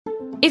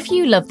If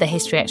you love the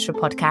History Extra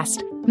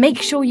podcast,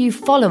 make sure you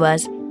follow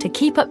us to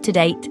keep up to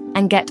date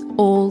and get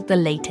all the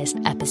latest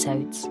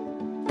episodes.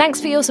 Thanks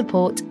for your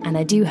support, and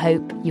I do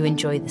hope you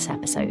enjoy this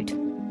episode.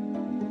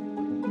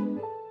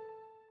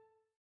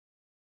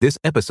 This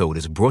episode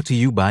is brought to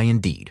you by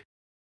Indeed.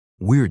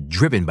 We're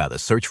driven by the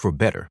search for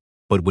better,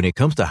 but when it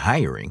comes to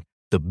hiring,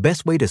 the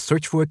best way to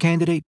search for a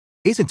candidate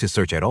isn't to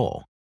search at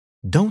all.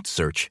 Don't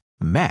search,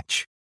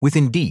 match with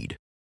Indeed.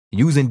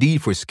 Use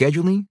Indeed for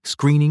scheduling,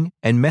 screening,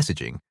 and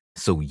messaging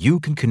so you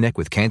can connect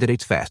with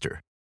candidates faster.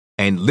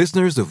 And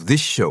listeners of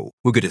this show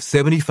will get a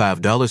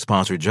 $75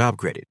 sponsored job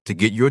credit to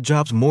get your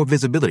jobs more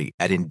visibility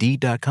at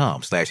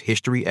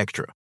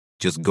Indeed.com/HistoryExtra.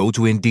 Just go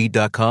to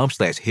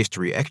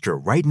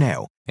Indeed.com/HistoryExtra right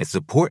now and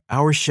support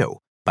our show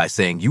by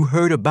saying you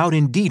heard about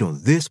Indeed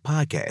on this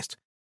podcast.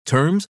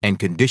 Terms and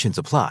conditions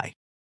apply.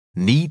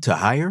 Need to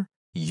hire?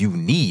 You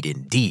need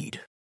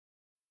Indeed.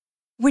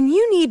 When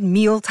you need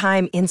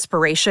mealtime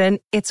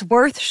inspiration, it's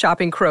worth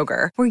shopping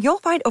Kroger, where you'll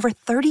find over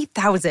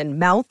 30,000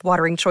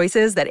 mouth-watering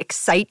choices that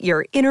excite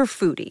your inner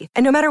foodie.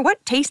 And no matter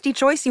what tasty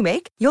choice you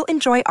make, you'll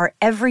enjoy our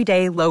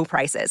everyday low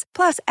prices,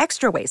 plus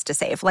extra ways to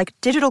save, like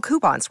digital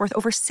coupons worth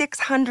over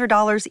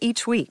 $600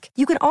 each week.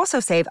 You can also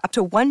save up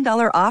to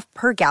 $1 off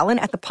per gallon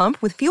at the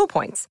pump with fuel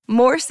points.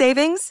 More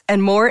savings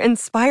and more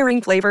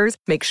inspiring flavors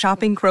make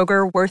shopping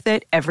Kroger worth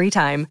it every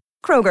time.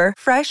 Kroger,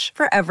 fresh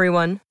for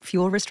everyone.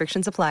 Fuel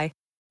restrictions apply.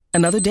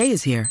 Another day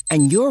is here,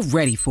 and you're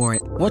ready for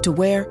it. What to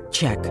wear?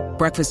 Check.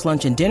 Breakfast,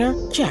 lunch, and dinner?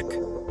 Check.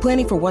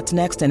 Planning for what's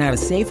next and how to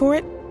save for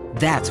it?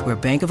 That's where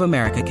Bank of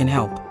America can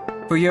help.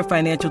 For your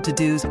financial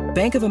to-dos,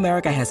 Bank of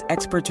America has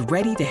experts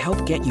ready to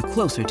help get you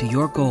closer to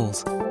your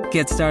goals.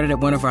 Get started at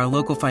one of our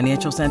local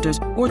financial centers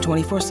or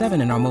 24/7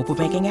 in our mobile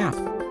banking app.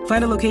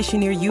 Find a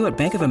location near you at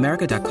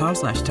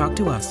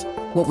bankofamerica.com/talktous.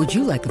 What would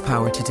you like the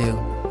power to do?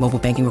 Mobile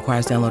banking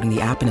requires downloading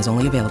the app and is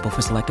only available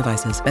for select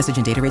devices. Message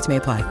and data rates may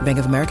apply. Bank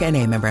of America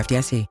N.A., member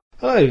FDIC.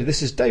 Hello,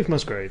 this is Dave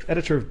Musgrave,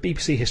 editor of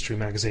BBC History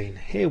magazine,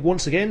 here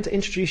once again to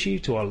introduce you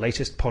to our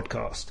latest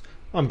podcast.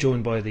 I'm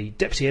joined by the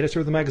deputy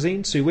editor of the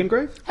magazine, Sue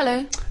Wingrove.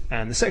 Hello.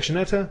 And the section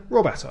editor,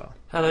 Rob Attar.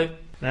 Hello.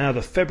 Now,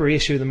 the February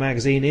issue of the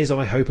magazine is,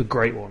 I hope, a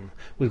great one.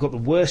 We've got the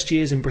worst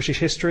years in British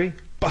history,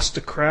 Buster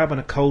Crabbe and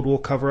a Cold War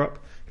cover-up,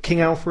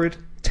 King Alfred,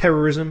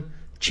 terrorism,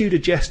 Tudor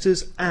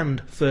jesters,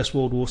 and First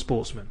World War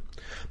sportsmen.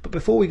 But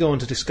before we go on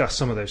to discuss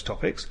some of those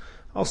topics,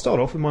 I'll start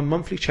off with my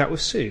monthly chat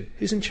with Sue,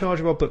 who's in charge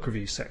of our book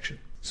reviews section.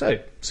 So,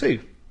 Sue,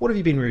 what have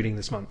you been reading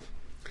this month?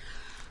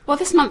 Well,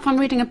 this month I'm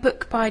reading a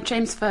book by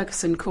James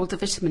Ferguson called The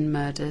Vitamin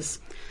Murders.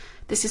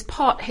 This is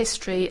part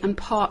history and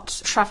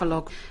part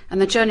travelogue, and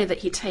the journey that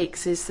he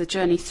takes is the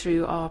journey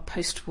through our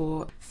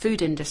post-war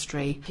food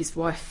industry. His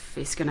wife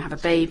is going to have a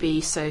baby,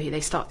 so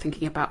they start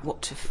thinking about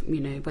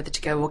whether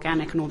to go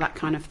organic and all that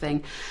kind of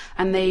thing.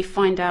 And they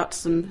find out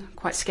some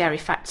quite scary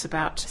facts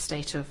about the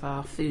state of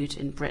our food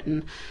in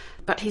Britain.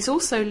 But he's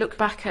also looked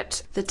back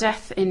at the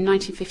death in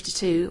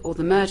 1952, or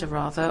the murder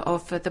rather,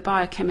 of the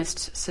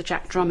biochemist Sir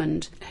Jack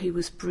Drummond, who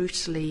was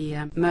brutally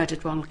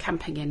murdered while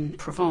camping in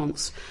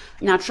Provence.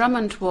 Now,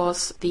 Drummond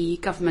was the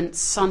government's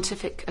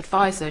scientific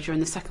advisor during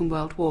the Second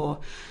World War,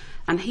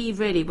 and he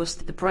really was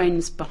the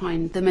brains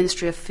behind the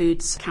Ministry of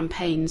Food's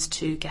campaigns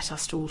to get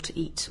us all to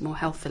eat more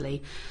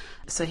healthily.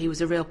 So he was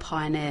a real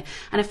pioneer.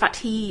 And in fact,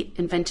 he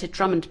invented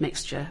Drummond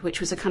mixture,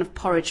 which was a kind of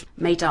porridge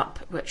made up,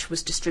 which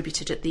was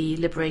distributed at the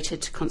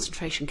liberated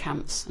concentration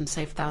camps and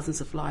saved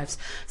thousands of lives.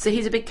 So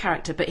he's a big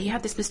character, but he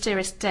had this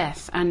mysterious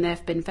death, and there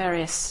have been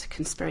various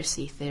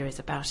conspiracy theories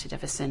about it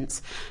ever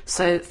since.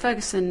 So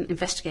Ferguson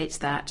investigates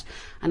that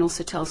and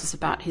also tells us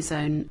about his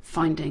own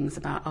findings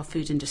about our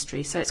food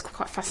industry. So it's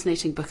quite a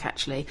fascinating book,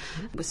 actually,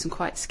 with some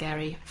quite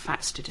scary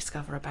facts to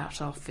discover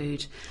about our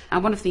food.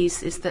 And one of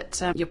these is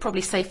that you're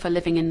probably safer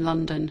living in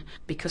London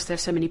because there are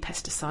so many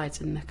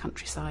pesticides in the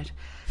countryside.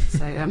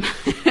 So,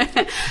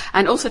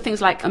 and also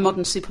things like a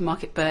modern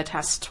supermarket bird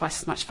has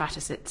twice as much fat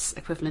as its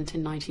equivalent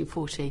in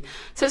 1940.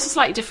 So it's a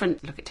slightly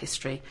different look at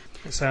history.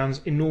 It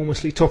sounds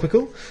enormously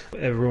topical.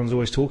 Everyone's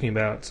always talking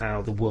about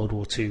how the World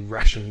War II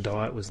ration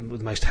diet was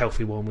the most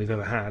healthy one we've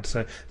ever had.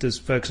 So does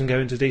Ferguson go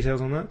into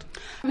details on that?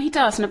 He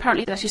does, and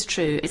apparently that is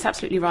true. It's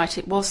absolutely right.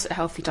 It was a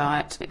healthy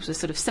diet. It was a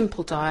sort of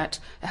simple diet,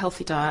 a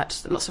healthy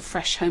diet, lots of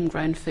fresh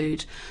homegrown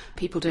food,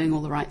 people doing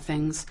all the right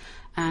things.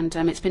 And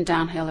it's been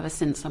downhill ever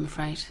since, I'm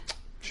afraid.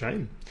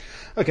 Shame.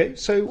 Okay,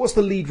 so what's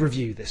the lead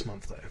review this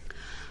month, though?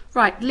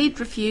 Right,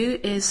 lead review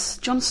is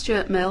John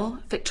Stuart Mill,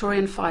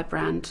 Victorian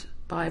Firebrand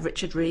by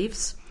Richard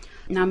Reeves.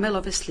 Now, Mill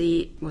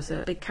obviously was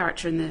a big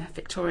character in the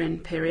Victorian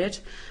period,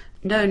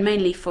 known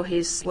mainly for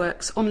his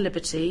works on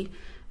liberty,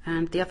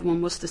 and the other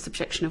one was The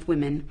Subjection of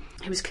Women.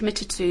 He was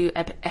committed to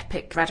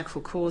epic radical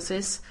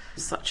causes,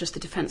 such as the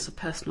defence of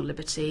personal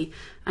liberty,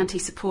 and he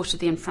supported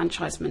the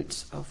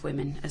enfranchisement of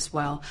women as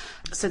well.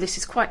 So this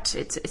is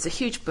it's a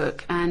huge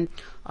book, and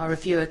our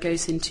reviewer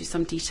goes into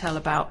some detail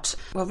about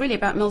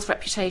Mill's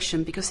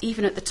reputation, because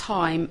even at the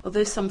time,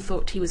 although some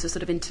thought he was a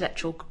sort of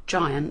intellectual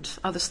giant,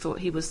 others thought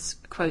he was,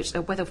 quote,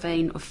 a weather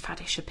vane of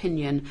faddish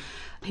opinion.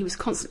 He was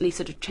constantly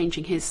sort of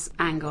changing his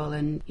angle,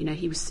 and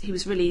he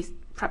was really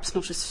perhaps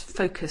not as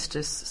focused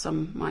as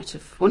some might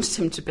have wanted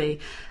him to be.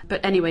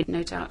 But anyway,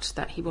 no doubt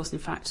that he was in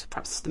fact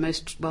perhaps the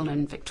most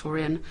well-known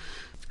Victorian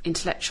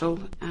intellectual,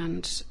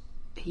 and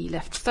he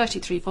left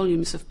 33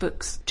 volumes of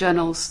books,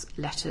 journals,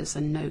 letters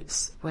and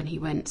notes when he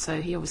went,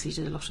 so he obviously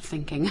did a lot of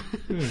thinking.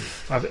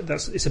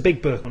 It's a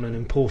big book on an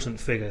important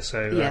figure,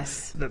 so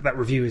yes. that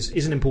review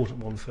is an important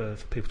one for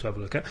people to have a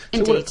look at. So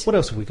Indeed. What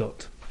else have we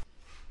got?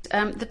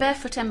 The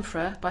Barefoot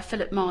Emperor by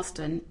Philip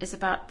Marsden is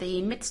about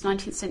the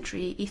mid-19th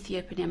century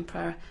Ethiopian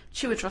Emperor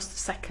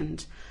Tewodros II,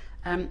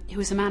 who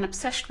was a man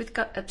obsessed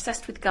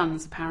with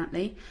guns,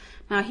 apparently.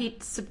 Now,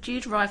 he'd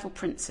subdued rival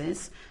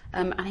princes,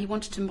 and he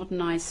wanted to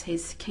modernise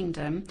his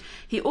kingdom.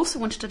 He also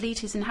wanted to lead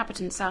his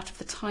inhabitants out of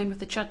the time of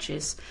the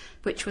Judges,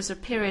 which was a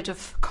period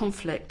of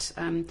conflict,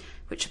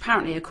 which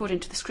apparently,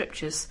 according to the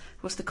scriptures,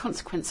 was the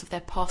consequence of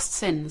their past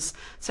sins.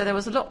 So there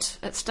was a lot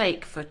at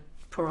stake for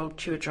poor old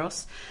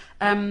Tewodros.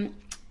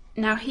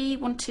 Now, he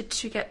wanted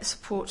to get the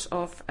support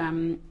of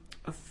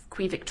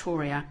Queen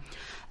Victoria,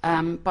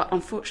 but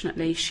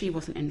unfortunately she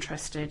wasn't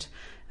interested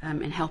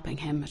in helping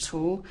him at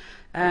all.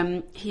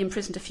 He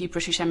imprisoned a few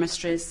British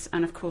emissaries,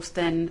 and of course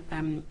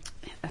then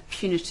a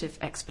punitive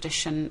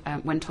expedition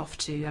went off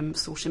to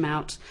sort him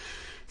out.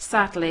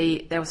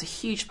 Sadly, there was a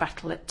huge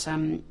battle at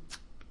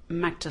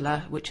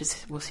Magdala, which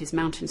was his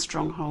mountain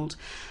stronghold,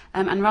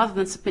 and rather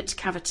than submit to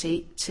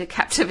captivity,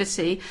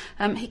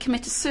 he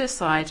committed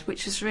suicide,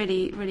 which was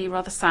really, really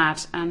rather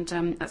sad, and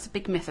that's a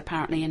big myth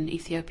apparently in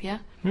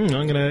Ethiopia. I'm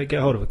going to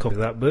get hold of a copy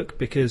of that book,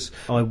 because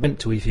I went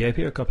to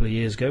Ethiopia a couple of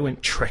years ago,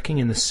 went trekking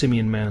in the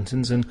Simien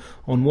Mountains, and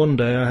on one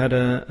day I had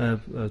a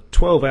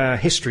 12-hour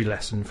history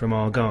lesson from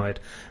our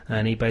guide,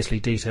 and he basically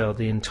detailed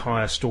the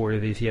entire story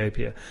of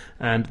Ethiopia.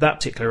 And that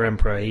particular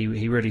emperor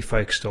he really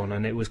focused on,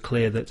 and it was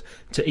clear that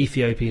to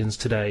Ethiopians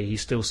today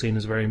he's still seen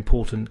as a very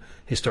important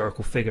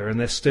historical figure, and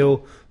they're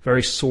still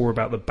very sore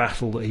about the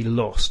battle that he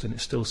lost, and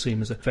it's still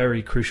seen as a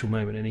very crucial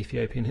moment in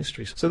Ethiopian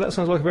history. So that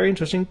sounds like a very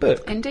interesting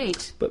book.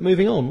 Indeed. But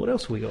moving on, what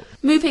else have we got?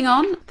 Moving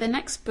on, the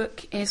next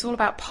book is all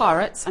about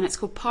pirates, and it's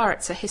called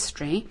Pirates: A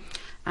History,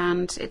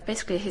 and it's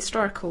basically a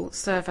historical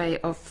survey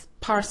of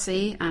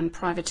piracy and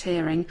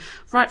privateering,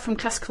 right from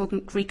classical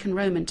Greek and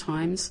Roman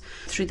times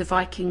through the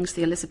Vikings,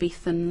 the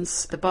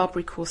Elizabethans, the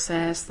Barbary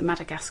Corsairs, the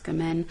Madagascar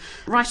men,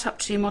 right up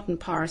to modern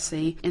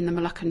piracy in the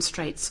Moluccan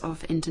Straits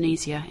of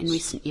Indonesia in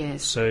recent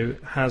years. So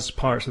has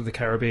Pirates of the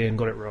Caribbean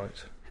got it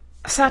right?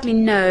 Sadly,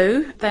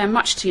 no. They're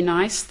much too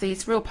nice.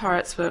 These real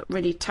pirates were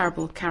really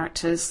terrible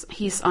characters.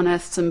 He's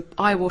unearthed some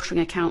eye-watering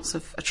accounts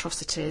of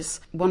atrocities.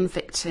 One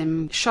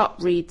victim, sharp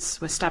reeds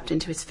were stabbed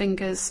into his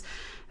fingers.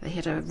 They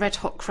had a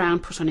red-hot crown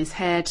put on his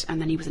head, and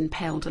then he was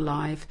impaled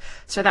alive.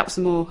 So that was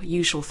the more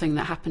usual thing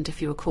that happened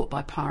if you were caught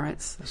by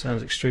pirates. That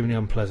sounds extremely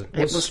unpleasant.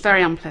 It was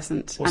very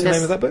unpleasant. What's the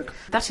name of that book?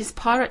 That is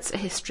Pirates: A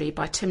History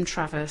by Tim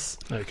Travers.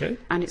 Okay.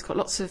 And it's got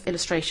lots of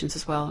illustrations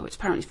as well, which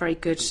apparently is very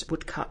good,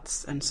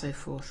 woodcuts and so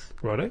forth.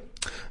 Righto.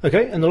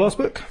 Okay, and the last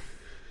book?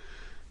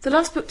 The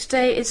last book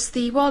today is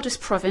The Wildest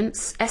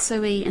Province,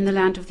 SOE in the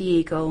Land of the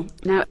Eagle.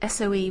 Now,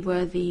 SOE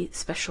were the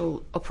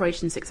Special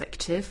Operations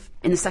Executive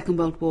in the Second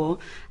World War,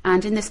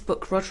 and in this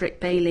book Roderick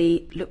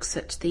Bailey looks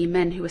at the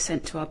men who were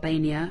sent to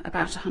Albania.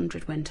 About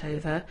 100 went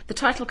over. The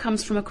title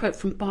comes from a quote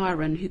from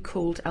Byron, who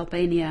called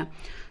Albania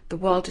the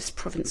wildest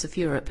province of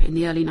Europe in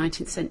the early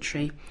 19th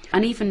century.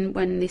 And even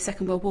when the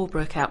Second World War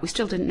broke out, we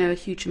still didn't know a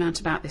huge amount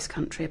about this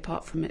country,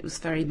 apart from it was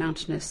very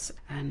mountainous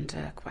and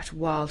quite a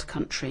wild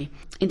country.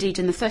 Indeed,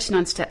 in the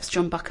 39 Steps,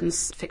 John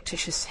Buchan's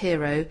fictitious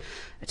hero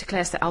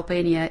declares that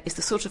Albania is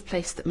the sort of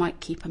place that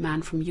might keep a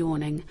man from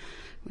yawning,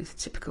 with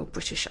typical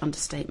British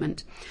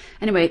understatement.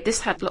 Anyway,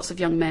 this had lots of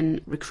young men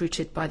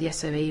recruited by the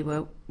SOE,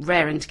 were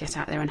raring to get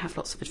out there and have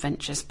lots of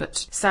adventures,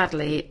 but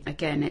sadly,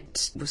 again,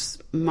 it was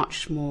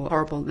much more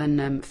horrible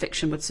than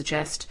fiction would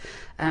suggest.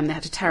 They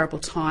had a terrible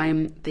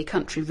time. The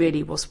country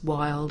really was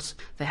wild.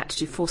 They had to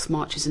do forced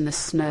marches in the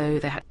snow.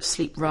 They had to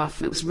sleep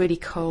rough. It was really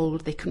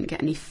cold. They couldn't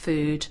get any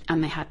food,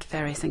 and they had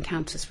various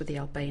encounters with the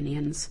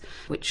Albanians,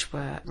 which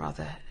were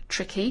rather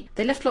tricky.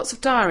 They left lots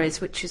of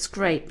diaries, which is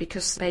great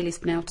because Bailey's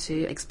been able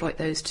to exploit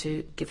those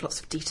to give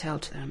lots of detail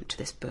to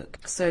this book.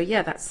 So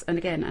yeah, that's, and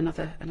again,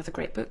 another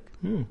great book.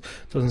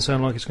 Doesn't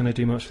sound like it's going to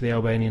do much for the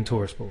Albanian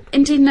Tourist Board.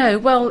 Indeed, no.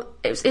 Well,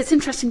 it's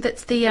interesting that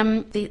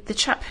the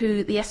chap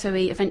who the SOE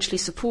eventually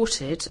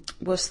supported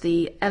was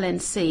the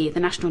LNC, the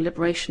National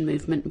Liberation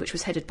Movement, which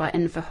was headed by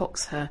Enver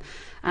Hoxha.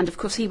 And of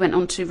course he went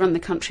on to run the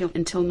country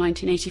until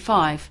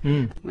 1985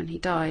 when he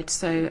died.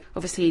 So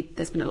obviously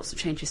there's been lots of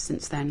changes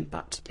since then,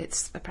 but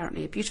it's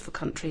apparently a beautiful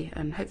country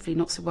and hopefully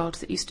not so wild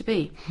as it used to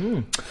be.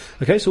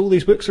 Okay, so all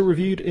these books are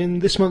reviewed in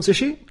this month's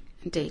issue?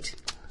 Indeed.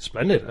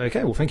 Splendid.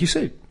 Okay, well, thank you,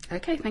 Sue.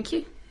 Okay, thank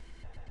you.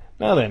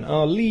 Now then,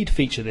 our lead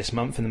feature this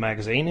month in the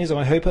magazine is,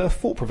 I hope, a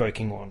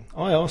thought-provoking one.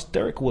 I asked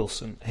Derek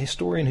Wilson, a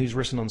historian who's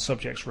written on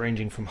subjects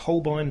ranging from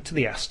Holbein to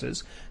the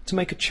Astors, to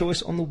make a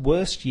choice on the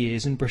worst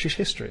years in British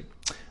history.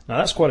 Now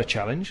that's quite a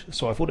challenge,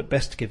 so I thought it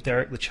best to give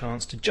Derek the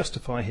chance to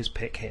justify his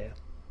pick here.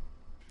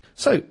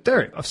 So,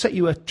 Derek, I've set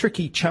you a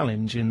tricky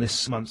challenge in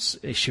this month's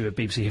issue of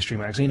BBC History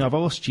magazine. I've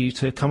asked you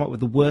to come up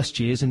with the worst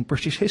years in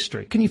British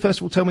history. Can you first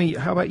of all tell me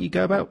how about you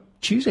go about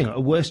choosing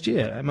a worst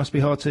year? It must be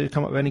hard to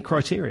come up with any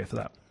criteria for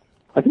that.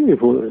 I think the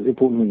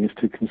important thing is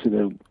to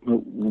consider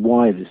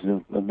why this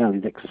is a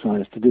valid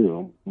exercise to do,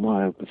 or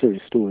why a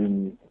serious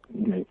historian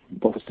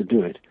bothers to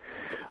do it.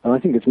 And I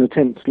think it's an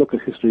attempt to look at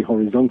history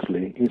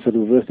horizontally instead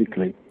of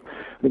vertically.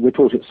 I think we're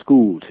taught at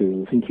school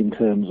to think in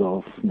terms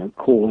of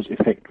cause,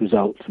 effect,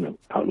 result,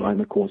 outline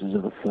the causes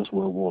of the First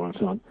World War and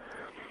so on.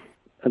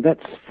 And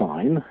that's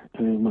fine.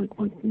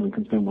 One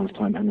can spend one's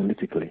time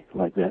analytically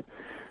like that.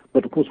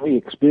 But of course we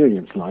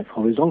experience life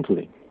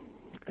horizontally.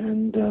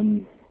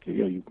 And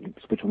you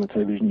switch on the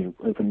television, you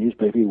open a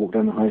newspaper, you walk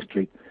down the high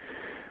street,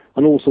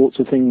 and all sorts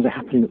of things are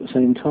happening at the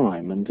same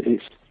time. And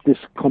it's this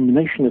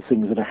combination of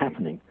things that are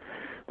happening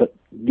that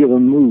give a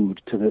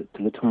mood to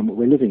the time that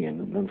we're living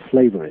in and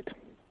flavour it.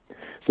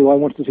 So I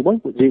wanted to see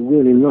what was it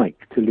really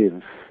like to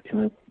live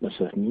in a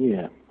certain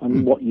year,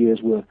 and what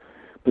years were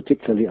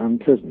particularly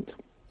unpleasant.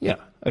 Yeah,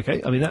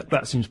 okay. I mean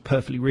that seems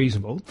perfectly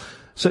reasonable.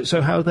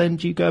 So how then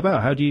do you go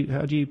about? How do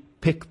you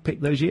pick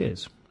those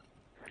years?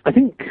 I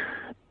think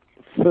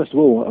first of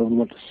all I would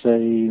want to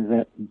say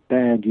that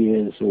bad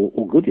years,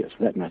 or good years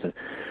for that matter,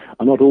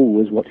 are not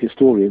always what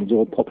historians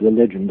or popular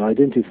legend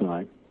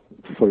identify.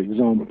 For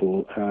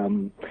example,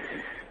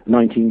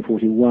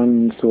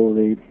 1941 saw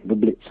the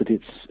Blitz at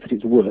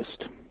its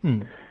worst,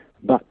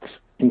 but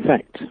in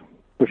fact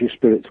British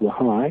spirits were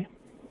high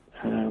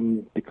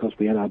because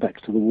we had our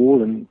backs to the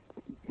wall, and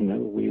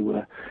we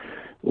were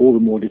all the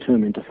more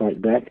determined to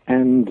fight back,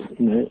 and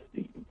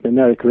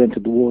America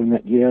entered the war in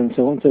that year and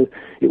so on. So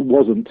it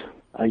wasn't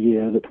a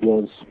year that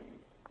was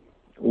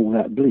all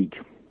that bleak.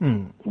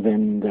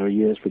 Then there are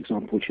years, for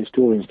example, which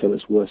historians tell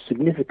us were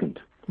significant,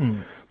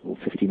 or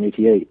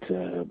 1588,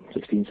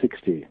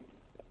 1660.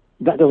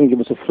 That doesn't give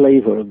us a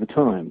flavour of the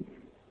time.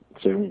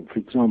 So, for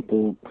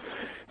example,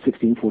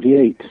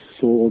 1648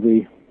 saw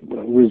the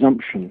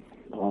resumption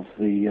of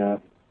the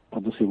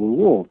Civil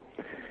War,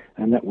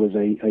 and that was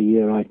a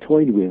year I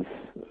toyed with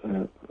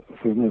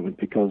for a moment,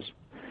 because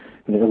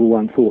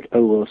everyone thought,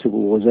 the Civil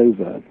War's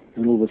over,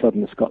 and all of a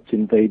sudden the Scots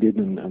invaded,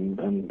 and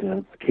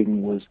the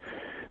King was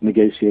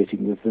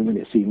negotiating with them, and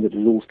it seemed that it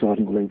was all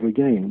starting all over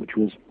again, which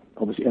was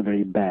obviously a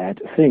very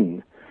bad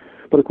thing.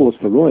 But of course,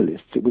 for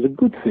royalists, it was a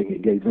good thing.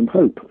 It gave them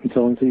hope, and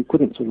so on. So you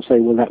couldn't sort of say,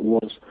 well, that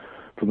was,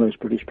 for most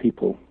British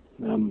people,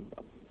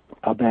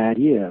 a bad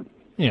year.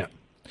 Yeah.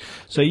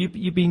 So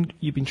you've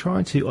been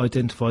trying to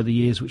identify the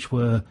years which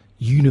were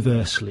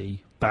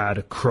universally bad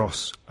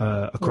across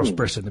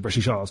Britain, the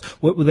British Isles.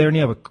 Were there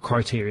any other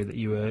criteria that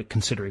you were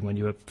considering when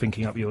you were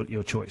thinking up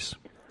your choice?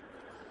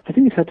 I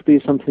think it had to be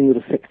something that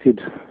affected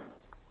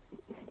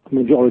a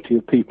majority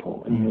of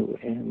people.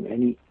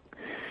 And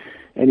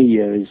any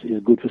year is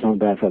good for some,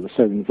 bad for others.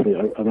 So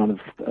a run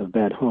of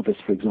bad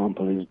harvest, for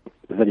example, is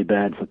very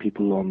bad for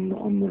people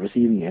on the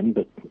receiving end,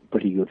 but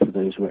pretty good for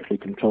those who are actually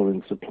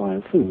controlling the supply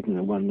of food.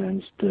 One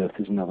man's dearth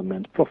is another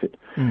man's profit,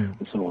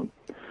 and so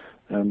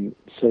on.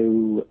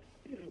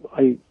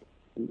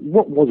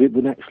 What was it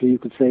that actually you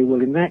could say,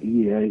 well, in that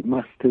year it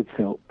must have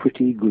felt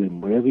pretty grim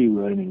wherever you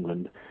were in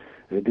England.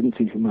 There didn't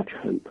seem to be much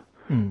hope.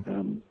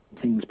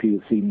 Things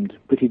seemed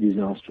pretty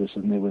disastrous,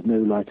 and there was no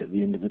light at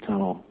the end of the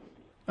tunnel.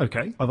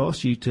 Okay, I've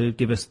asked you to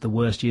give us the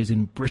worst years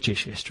in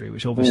British history,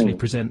 which obviously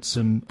presents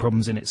some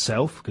problems in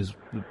itself, because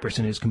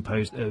Britain is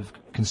composed of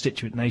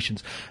constituent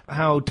nations.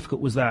 How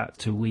difficult was that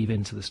to weave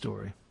into the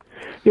story?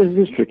 Yes, it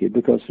is tricky,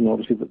 because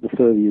obviously the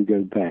further you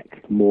go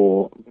back, the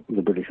more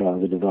the British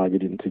Isles are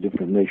divided into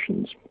different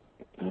nations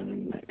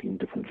and acting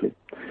differently.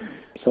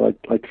 So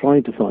I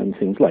tried to find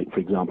things like, for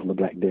example, the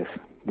Black Death,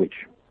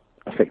 which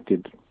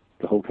affected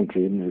the whole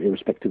country,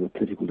 irrespective of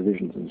political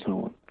divisions and so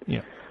on.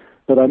 Yeah.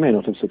 But I may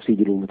not have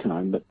succeeded all the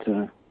time, but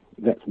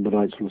that's what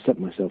I sort of set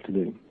myself to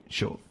do.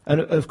 Sure. And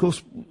of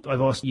course,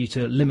 I've asked you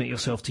to limit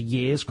yourself to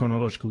years,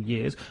 chronological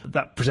years.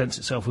 That presents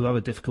itself with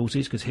other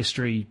difficulties, because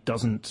history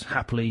doesn't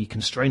happily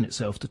constrain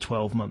itself to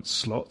 12-month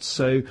slots.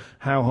 So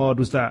how hard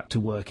was that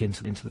to work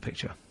into the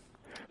picture?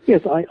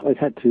 Yes, I've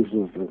had to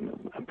sort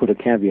of put a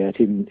caveat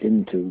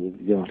into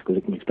the article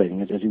explaining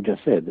it, as you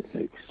just said,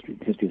 that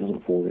history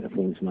doesn't fall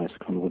into nice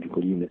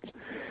chronological units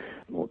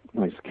or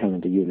nice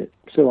calendar unit.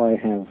 So I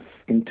have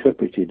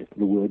interpreted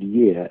the word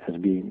year as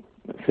being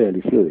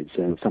fairly fluid.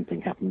 So if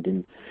something happened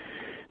in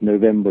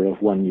November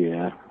of one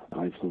year,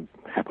 I've sort of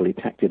happily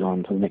tacked it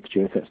on to the next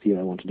year if that's the year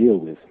I want to deal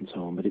with, and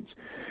so on. But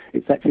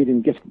it's actually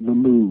in getting the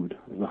mood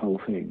of the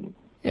whole thing.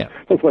 Yeah.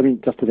 So,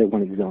 just to take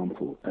one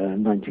example,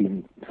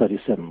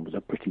 1937 was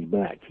a pretty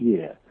black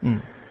year.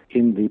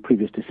 In the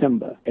previous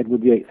December,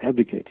 Edward VIII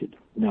abdicated.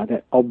 Now,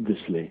 that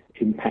obviously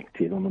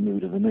impacted on the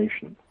mood of the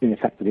nation. In the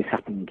fact that it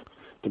happened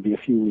to be a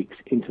few weeks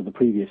into the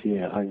previous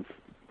year, I've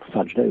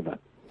fudged over.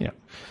 Yeah.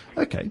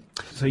 Okay.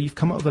 So you've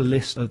come up with a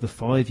list of the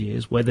 5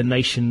 years where the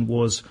nation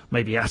was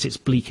maybe at its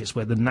bleakest,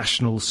 where the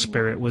national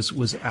spirit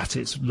was at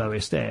its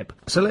lowest ebb.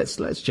 So let's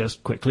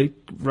just quickly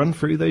run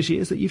through those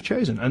years that you've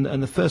chosen.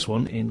 And the first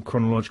one in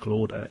chronological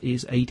order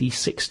is AD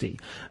 60,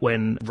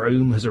 when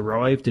Rome has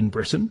arrived in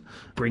Britain,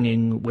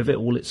 bringing with it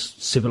all its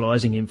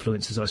civilizing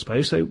influences, I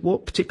suppose. So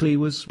what particularly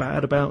was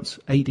bad about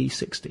AD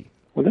 60?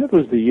 Well, that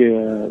was the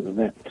year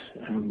that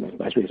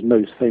I suppose is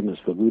most famous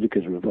for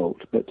Boudicca's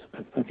revolt, but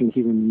I think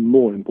even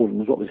more important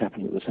was what was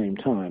happening at the same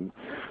time.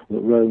 That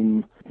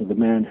Rome, the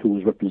man who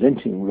was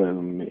representing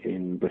Rome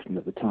in Britain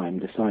at the time,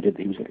 decided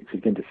that he was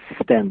actually going to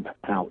stamp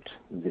out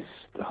the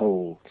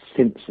whole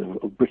sense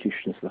of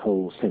Britishness, the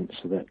whole sense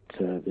that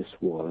this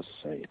was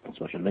not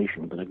so much a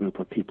nation, but a group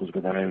of peoples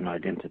with their own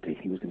identity.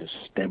 He was going to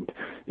stamp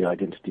the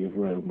identity of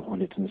Rome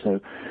on it, and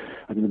so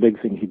I think the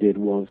big thing he did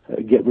was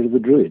get rid of the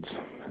Druids.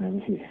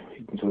 And he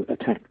sort of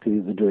attacked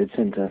the Druid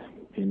centre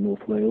in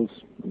North Wales,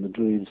 and the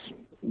Druids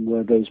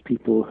were those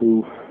people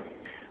who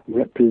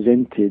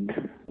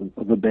represented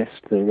the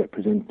best. They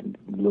represented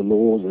the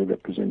laws, they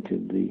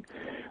represented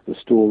the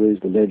stories,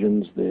 the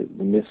legends, the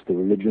myths, the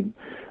religion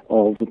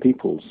of the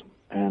peoples.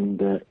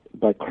 And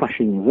by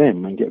crushing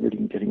them and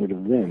getting rid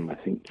of them, I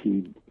think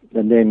and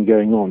then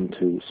going on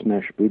to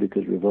smash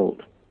Boudicca's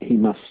revolt, he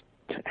must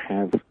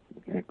have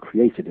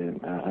created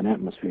an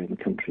atmosphere in the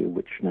country in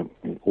which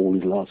all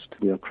is lost.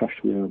 We are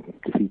crushed, we are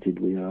defeated,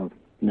 we are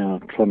now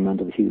trodden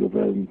under the heel of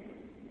Rome.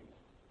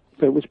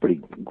 So it was a pretty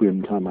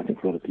grim time, I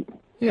think, for a lot of people.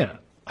 Yeah.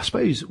 I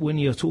suppose when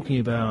you're talking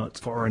about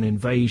foreign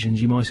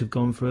invasions, you might have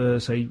gone for,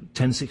 say,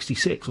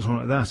 1066 or something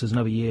like that as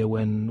another year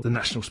when the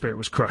national spirit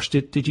was crushed.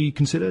 Did you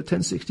consider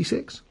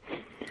 1066?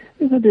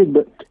 Yes, I did,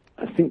 but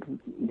I think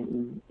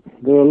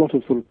there are a lot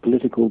of sort of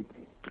political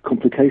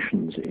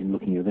complications in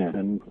looking at that,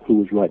 and who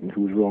was right and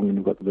who was wrong, and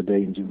you've got the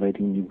Danes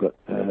invading, and you've got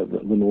the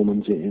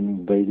Normans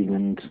invading,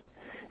 and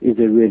is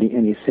there really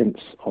any sense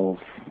of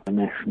a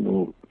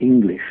national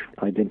English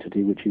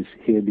identity which is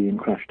here being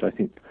crushed? I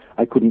think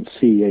I couldn't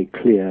see a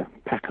clear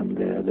pattern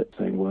there that's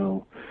saying,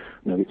 well,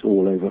 no, it's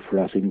all over for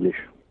us English.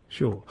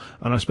 Sure.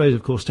 And I suppose,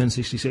 of course,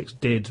 1066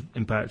 did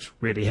impact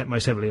really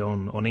most heavily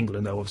on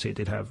England, though obviously it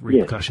did have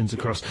repercussions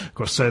across.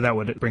 So that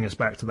would bring us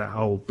back to that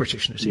whole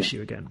Britishness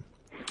issue again.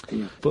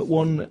 Yeah. But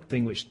one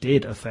thing which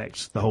did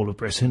affect the whole of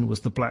Britain was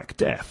the Black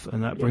Death,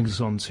 and that brings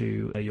us on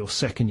to your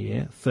second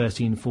year,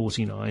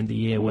 1349, the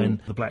year when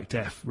the Black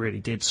Death really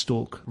did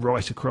stalk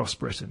right across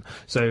Britain.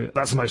 So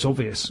that's the most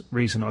obvious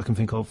reason I can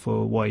think of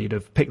for why you'd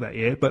have picked that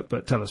year,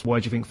 but tell us, why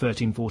do you think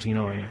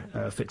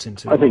 1349 fits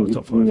into the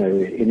top five?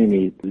 In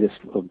any list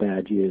of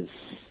bad years,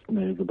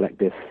 the Black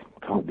Death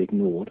can't be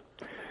ignored.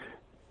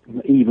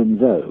 Even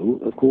though,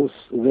 of course,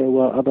 there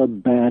were other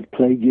bad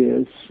plague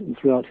years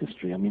throughout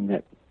history. I mean,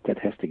 that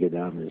has to go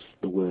down as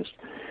the worst,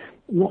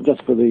 not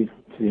just for the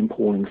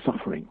appalling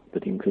suffering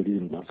that included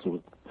in that sort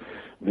of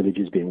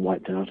villages being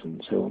wiped out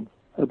and so on,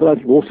 but I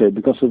think also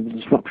because of the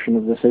disruption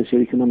of the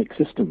socio-economic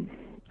system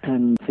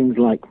and things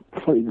like,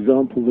 for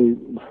example,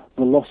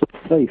 the loss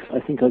of faith. I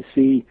think I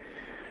see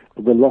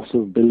the loss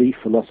of belief,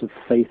 the loss of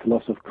faith, the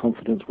loss of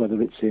confidence, whether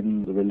it's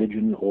in the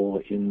religion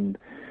or in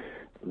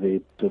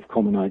the sort of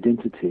common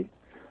identity.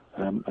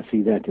 I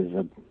see that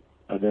as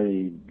a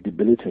very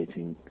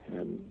debilitating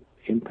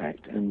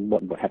impact. And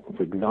what happened,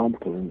 for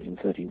example, in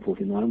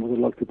 1349 was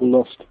a lot of people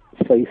lost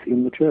faith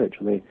in the church.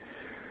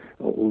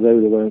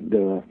 Although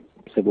there were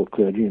several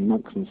clergy and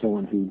monks and so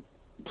on who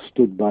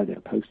stood by their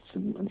posts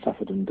and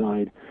suffered and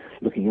died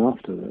looking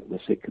after the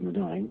sick and the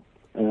dying,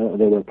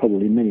 there were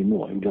probably many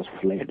more who just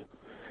fled.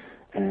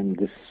 And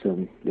this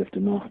left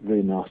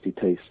very nasty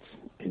tastes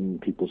in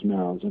people's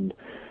mouths. And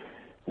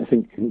I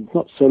think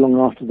not so long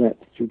after that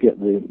you get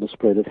the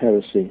spread of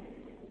heresy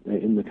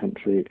in the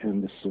country,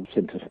 and this sort of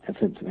sense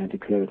of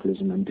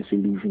anti-clericalism and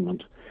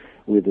disillusionment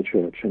with the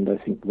church, and I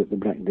think that the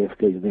Black Death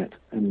gave that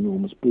an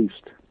enormous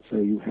boost. So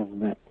you have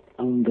that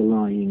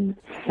underlying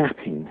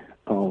sapping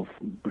of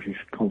British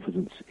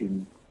confidence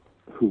in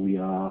who we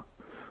are,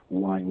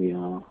 why we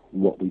are,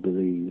 what we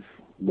believe,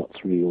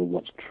 what's real,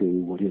 what's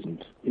true, what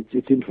isn't.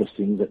 It's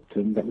interesting that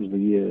that was the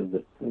year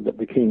that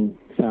the king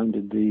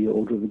founded the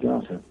Order of the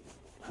Garter,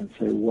 and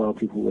so while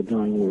people were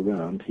dying all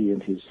around, he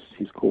and his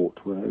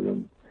court were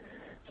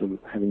sort of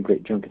having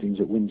great junketings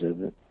at Windsor.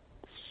 That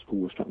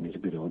always struck me as a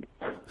bit odd.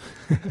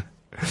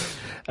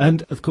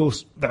 And of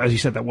course, as you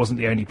said, that wasn't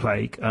the only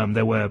plague.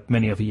 There were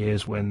many other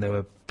years when there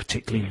were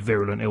particularly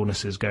virulent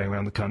illnesses going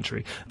around the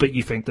country. But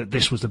you think that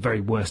this was the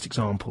very worst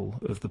example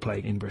of the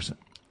plague in Britain?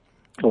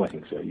 Oh, I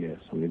think so, yes.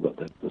 I mean, you've got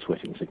the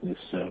sweating sickness,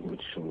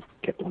 which sort of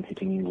kept on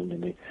hitting England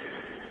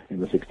in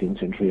the 16th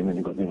century, and then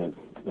you've got the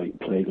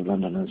plague of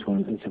London and so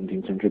on in the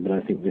 17th century. But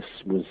I think this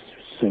was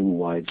so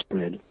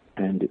widespread,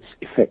 and its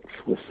effects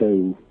were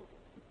so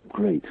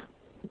great.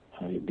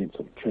 It did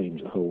sort of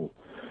change the whole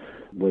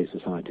way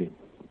society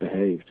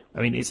behaved.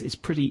 I mean, it's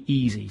pretty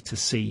easy to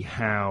see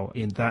how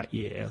in that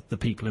year the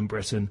people in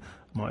Britain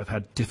might have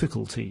had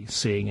difficulty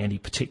seeing any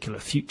particular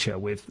future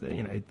with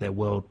their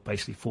world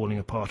basically falling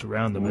apart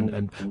around them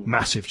and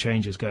massive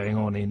changes going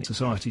on in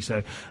society.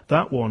 So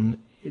that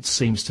one it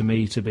seems to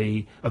me to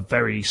be a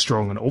very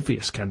strong and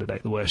obvious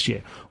candidate, the worst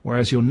year.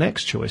 Whereas your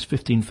next choice,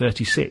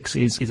 1536,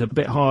 is a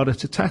bit harder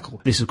to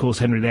tackle. This, of course,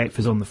 Henry VIII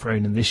is on the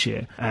throne in this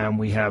year, and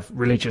we have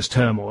religious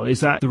turmoil.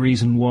 Is that the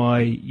reason why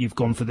you've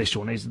gone for this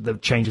one? Is the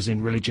changes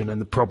in religion and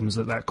the problems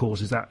that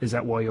causes? Is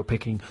that why you're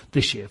picking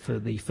this year for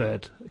the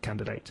third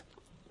candidate?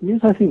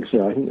 Yes, I think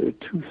so. I think there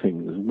are two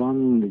things.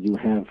 One, you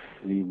have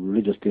the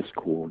religious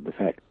discord, the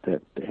fact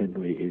that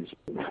Henry is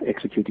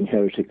executing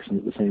heretics and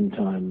at the same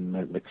time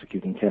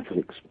executing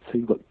Catholics. So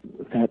you've got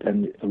that,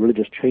 and the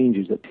religious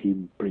changes that he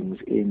brings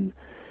in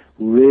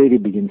really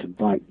begin to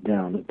bite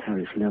down at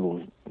parish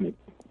level.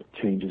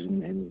 Changes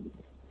in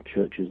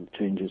churches,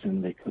 changes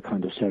in the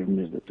kind of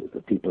ceremonies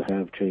that people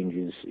have,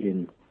 changes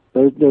in...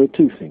 There are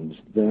two things.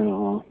 There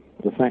are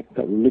the fact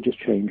that religious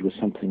change was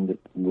something that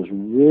was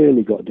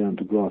really got down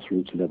to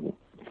grassroots level.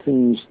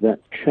 Things that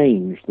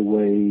changed the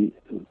way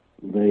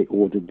they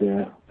ordered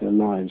their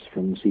lives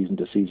from season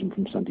to season,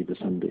 from Sunday to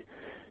Sunday.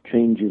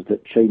 Changes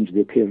that changed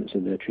the appearance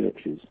of their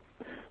churches.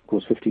 Of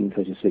course,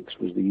 1536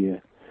 was the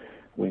year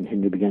when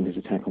Henry began his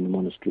attack on the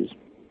monasteries.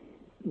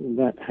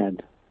 That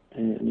had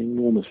an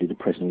enormously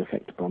depressing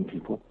effect upon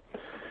people.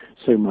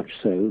 So much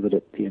so that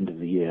at the end of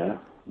the year,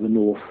 the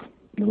North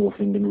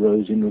England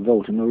rose in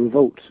revolt, and a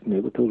revolt,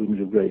 the Pilgrimage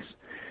of Grace,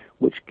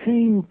 which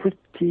came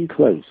pretty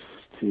close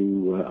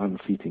to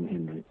unseating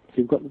Henry. So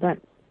you've got that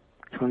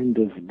kind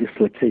of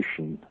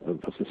dislocation of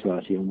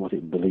society and what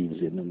it believes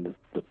in, and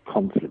the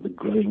conflict, the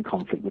growing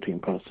conflict between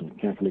Protestant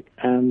and Catholic.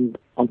 And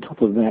on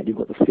top of that, you've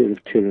got the fear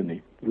of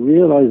tyranny. The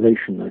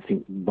realization, I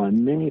think, by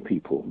many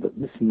people that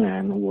this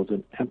man was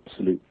an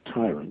absolute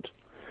tyrant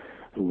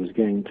who was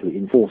going to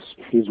enforce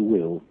his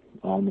will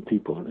on the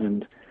people.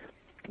 And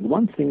the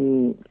one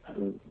thing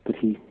that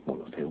he,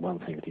 well, I'll say one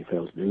thing that he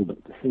failed to do,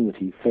 but the thing that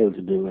he failed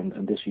to do,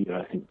 and this year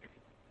I think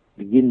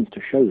begins to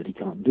show that he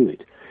can't do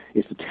it,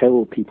 is to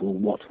tell people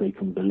what they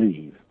can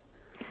believe.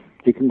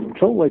 He can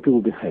control the way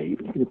people behave,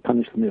 and he can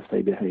punish them if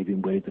they behave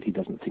in ways that he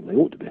doesn't think they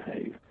ought to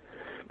behave.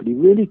 But he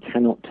really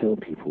cannot tell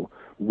people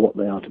what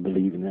they are to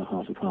believe in their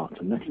heart of hearts,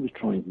 and that he was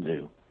trying to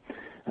do.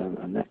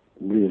 And that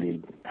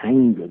really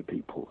angered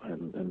people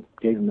and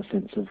gave them a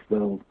sense of,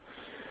 well,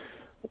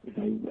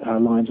 our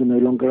lives are no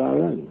longer our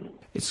own.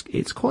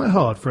 It's quite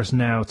hard for us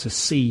now to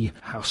see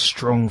how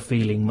strong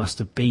feeling must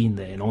have been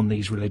then on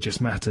these religious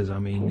matters. I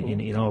mean,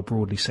 in our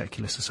broadly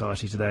secular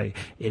society today,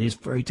 it is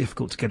very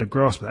difficult to get a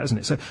grasp of that, isn't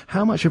it? So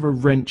how much of a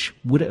wrench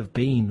would it have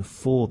been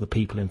for the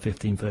people in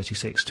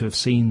 1536 to have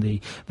seen the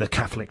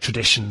Catholic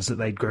traditions that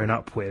they'd grown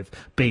up with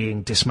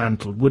being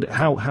dismantled?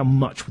 How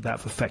much would that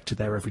have affected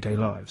their everyday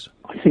lives?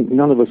 I think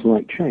none of us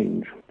like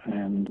change,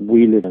 and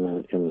we live in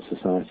a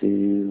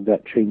society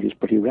that changes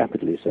pretty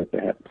rapidly, so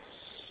perhaps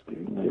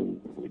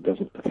it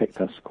doesn't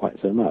affect us quite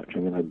so much. I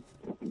mean,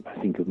 I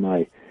think of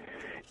my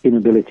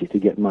inability to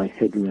get my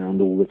head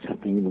around all that's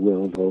happening in the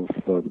world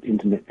of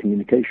internet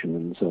communication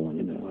and so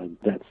on.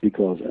 That's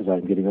because as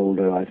I'm getting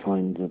older, I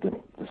find that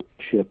the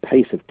sheer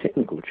pace of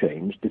technical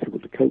change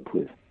difficult to cope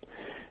with.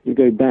 You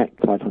go back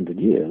 500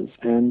 years,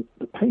 and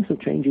the pace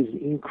of change is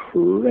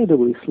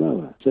incredibly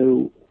slower.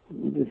 So,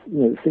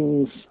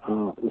 things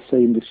are the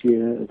same this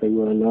year as they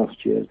were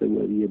last year, as they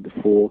were the year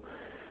before.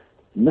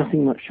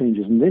 Nothing much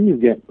changes. And then you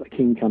get a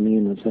king coming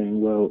in and saying,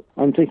 well,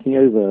 I'm taking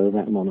over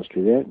that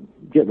monastery there.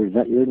 Get rid of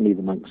that. You don't need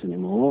the monks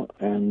anymore.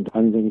 And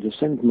I'm going to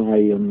send my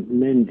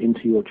men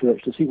into your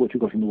church to see what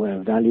you've got in the way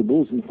of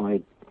valuables. And if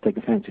I take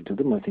a fancy to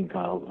them, I think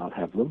I'll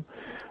have them.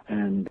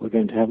 And we're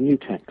going to have new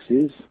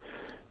taxes.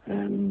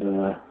 And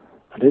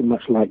I don't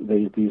much like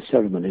these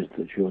ceremonies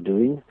that you're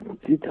doing.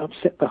 It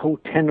upset the whole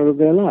tenor of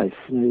their life.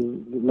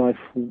 Life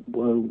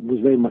was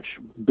very much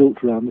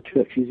built around the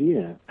church's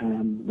year.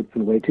 But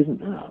in a way it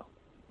isn't now.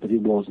 But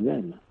it was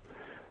then.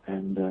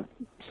 And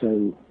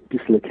so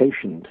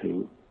dislocation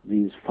to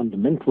these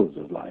fundamentals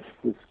of life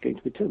was going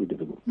to be terribly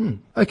difficult.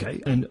 Okay,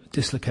 and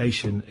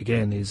dislocation,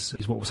 again, is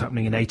what was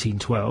happening in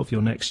 1812,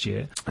 your next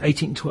year.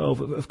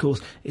 1812, of course,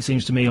 it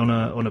seems to me on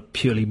a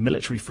purely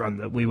military front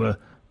that we were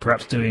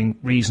perhaps doing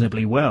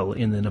reasonably well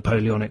in the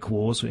Napoleonic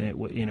Wars.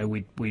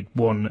 We'd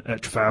won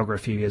at Trafalgar a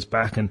few years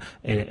back, and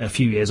a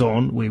few years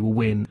on, we will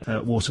win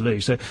at Waterloo.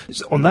 So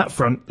on that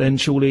front, then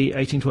surely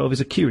 1812 is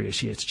a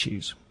curious year to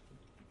choose.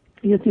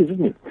 Yes, it is,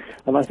 isn't it?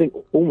 And I think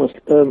almost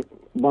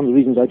one of the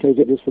reasons I chose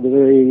it is for the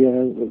very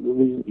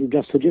reason you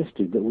just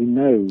suggested, that we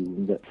know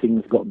that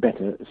things got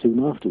better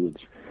soon afterwards.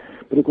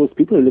 But of course,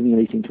 people who are living in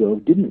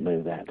 1812 didn't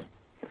know that.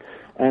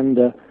 And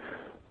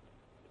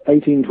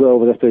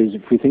 1812, I suppose,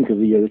 if we think of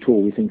the year at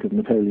all, we think of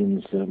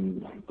Napoleon's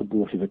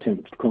abortive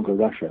attempt to conquer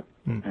Russia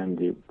and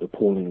the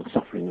appalling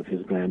suffering of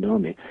his Grand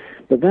Army.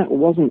 But that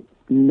wasn't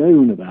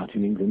known about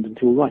in England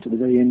until right at the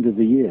very end of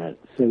the year.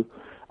 So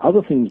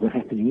other things were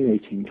happening in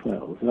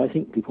 1812 that I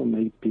think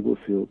made people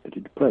feel pretty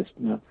depressed.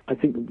 Now, I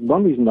think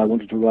one reason I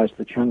wanted to rise to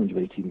the challenge of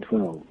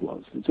 1812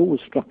 was it's always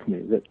struck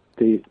me that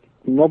the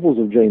novels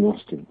of Jane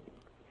Austen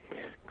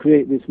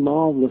create this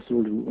marvellous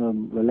sort of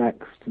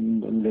relaxed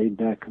and laid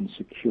back and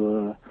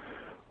secure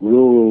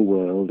rural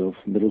world of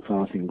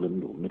middle-class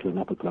England, or middle and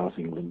upper-class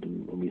England,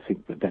 and we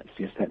think that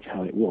that's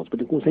how it was.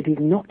 But of course, that is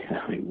not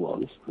how it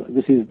was.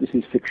 This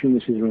is fiction,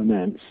 this is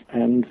romance,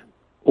 and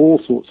all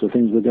sorts of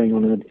things were going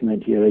on in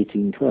that year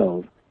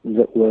 1812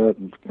 that were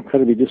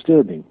incredibly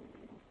disturbing.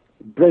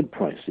 Bread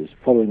prices,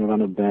 following a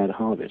run of bad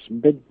harvests,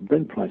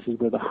 bread prices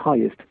were the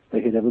highest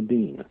they had ever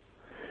been.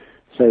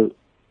 So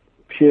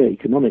sheer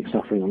economic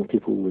suffering on the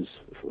people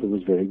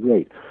was very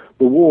great.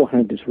 The war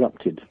had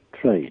disrupted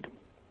trade.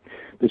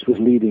 This was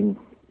leading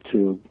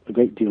to a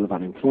great deal of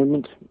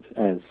unemployment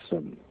as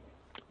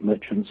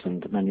merchants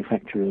and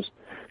manufacturers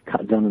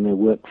cut down on their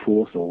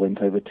workforce or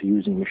went over to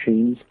using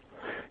machines.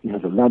 You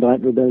have the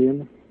Luddite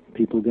Rebellion,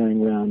 people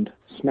going around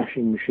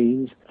smashing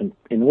machines, and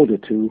in order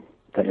to,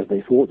 as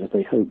they thought, as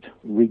they hoped,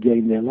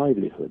 regain their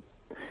livelihood.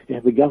 You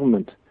have the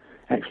government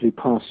actually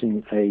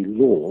passing a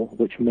law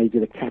which made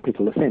it a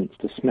capital offence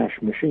to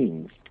smash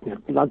machines. You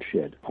have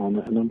bloodshed on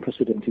an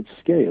unprecedented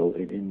scale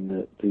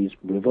in these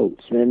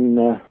revolts. Then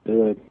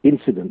there are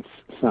incidents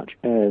such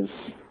as,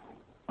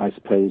 I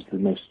suppose, the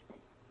most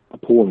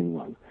appalling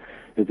one,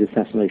 is the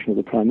assassination of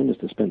the Prime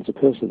Minister, Spencer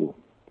Perceval.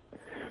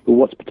 But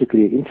what's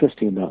particularly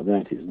interesting about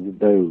that is that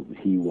though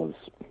he was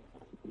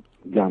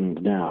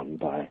gunned down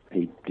by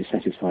a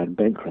dissatisfied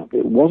bankrupt,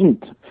 it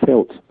wasn't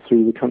felt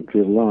through the country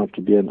at large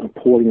to be an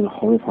appalling and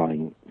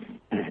horrifying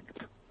act.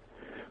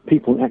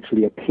 People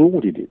actually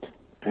applauded it,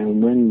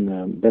 and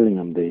when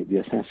Bellingham, the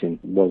assassin,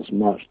 was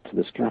marched to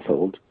the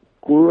scaffold,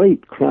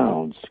 great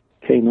crowds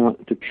came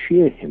out to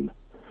cheer him,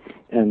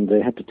 and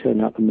they had to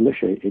turn out the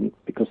militia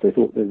because they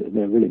thought that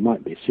there really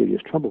might be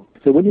serious trouble.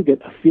 So when you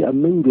get a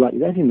mood like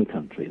that in the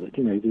country, that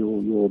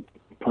your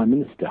Prime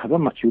Minister, however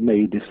much you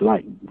may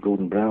dislike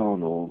Gordon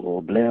Brown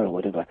or Blair or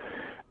whatever,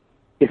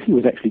 if he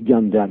was actually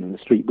gunned down in the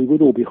street, we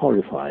would all be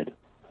horrified,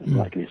 and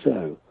rightly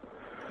so.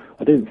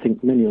 I don't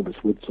think many of us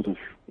would sort of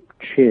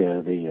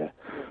cheer the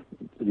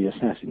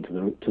assassin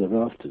to the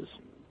rafters.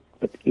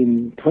 But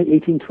in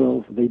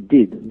 1812, they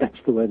did. That's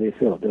the way they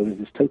felt. There was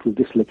this total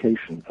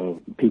dislocation of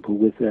people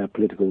with their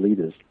political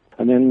leaders.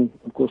 And then,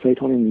 of course,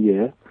 later on in the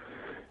year,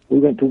 we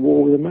went to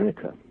war with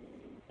America.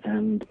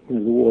 And the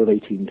War of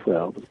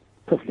 1812 was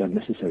a perfectly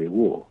unnecessary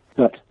war.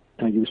 But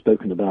you've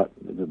spoken about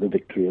the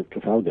victory of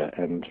Trafalgar,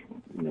 and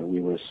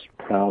we were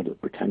proud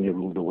that Britannia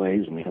ruled the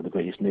waves and we had the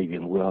greatest navy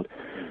in the world.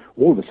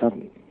 All of a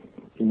sudden,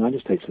 the United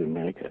States of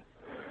America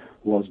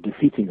was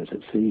defeating us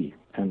at sea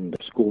and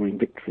scoring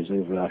victories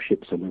over our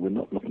ships, and we were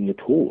not looking at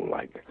all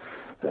like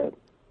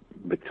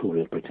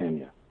victorious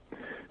Britannia.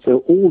 So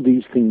all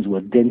these things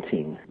were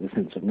denting the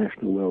sense of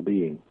national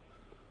well-being.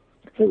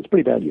 So it's a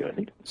pretty bad year, I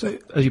think. So,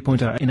 as you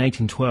point out, in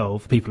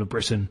 1812, people of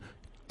Britain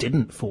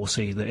didn't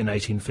foresee that in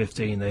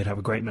 1815 they'd have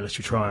a great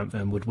military triumph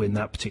and would win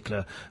that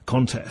particular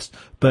contest.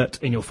 But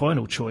in your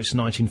final choice,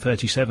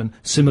 1937,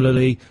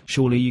 similarly,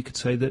 surely you could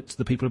say that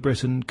the people of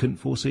Britain couldn't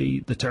foresee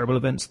the terrible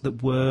events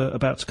that were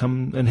about to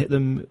come and hit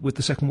them with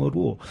the Second World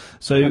War.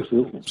 So,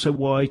 absolutely. So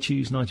why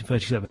choose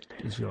 1937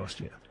 as your last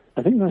year?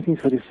 I think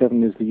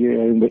 1937 is the year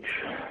in which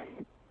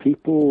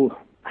people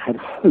had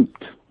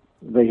hoped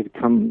they had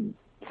come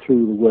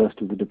through the worst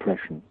of the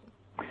Depression.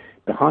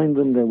 Behind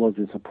them there was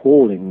this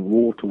appalling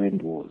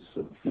war-to-end wars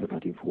of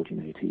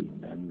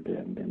 1914-18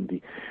 and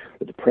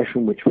the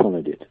depression which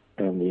followed it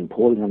and the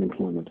appalling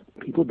unemployment.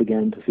 People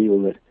began to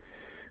feel that,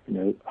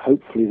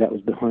 hopefully that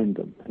was behind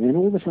them. And then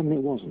all of a sudden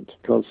it wasn't,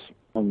 because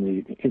on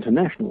the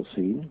international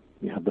scene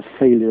you had the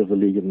failure of the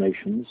League of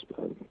Nations,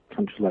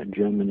 countries like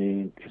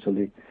Germany,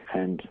 Italy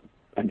and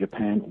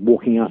Japan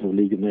walking out of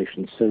the League of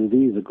Nations. So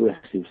these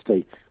aggressive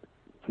states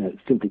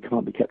simply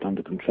can't be kept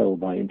under control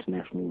by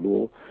international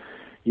law.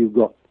 You've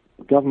got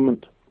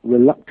government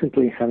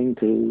reluctantly having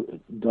to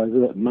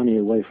divert money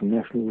away from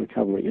national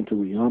recovery into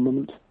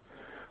rearmament,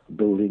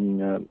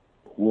 building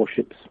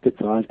warships,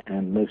 Spitfires,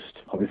 and most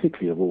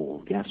horrifically of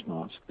all, gas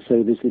masks.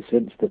 So there's this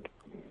sense that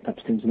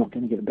perhaps things are not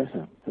going to get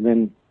better. And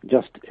then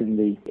just in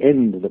the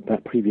end of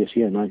that previous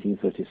year,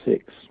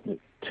 1936,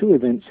 two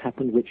events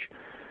happened which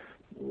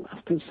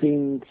have to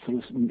seem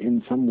sort of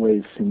in some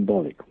ways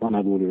symbolic. One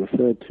I've already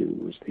referred to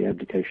was the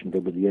abdication of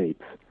Edward VIII,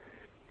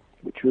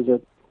 which was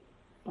a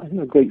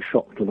great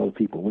shock to a lot of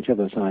people,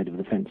 whichever side of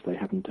the fence they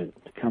happened to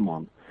come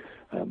on.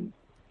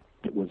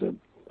 It was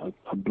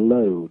a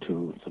blow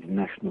to sort of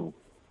national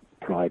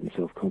pride and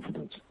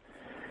self-confidence.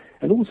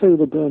 And also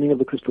the burning of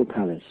the Crystal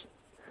Palace,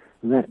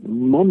 that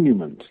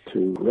monument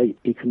to great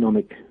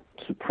economic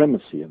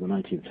supremacy of the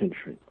 19th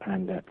century,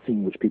 and that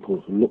thing which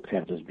people looked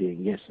at as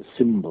being, yes, a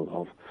symbol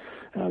of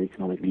our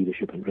economic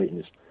leadership and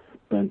greatness,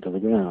 burnt to the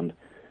ground.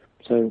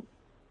 So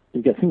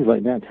you get things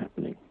like that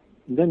happening.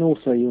 Then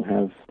also you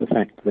have the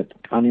fact that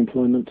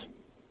unemployment,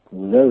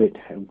 although it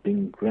had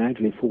been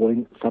gradually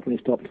falling, suddenly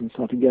stopped and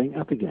started going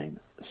up again.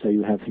 So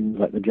you have things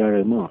like the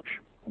Jarrow March,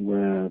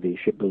 where the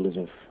shipbuilders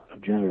of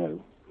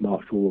Jarrow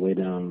marched all the way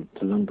down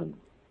to London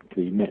to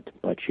be met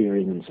by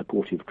cheering and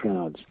supportive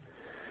crowds,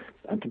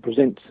 and to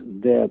present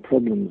their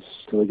problems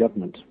to the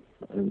government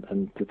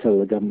and to tell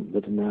the government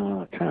that in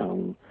our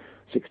town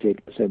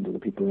 68% of the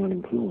people are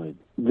unemployed.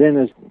 Then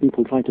as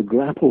people try to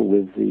grapple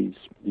with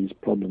these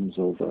problems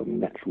of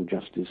natural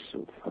justice,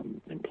 of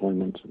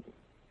employment, and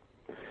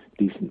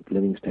decent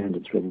living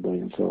standards for everybody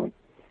and so on,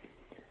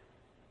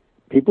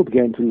 people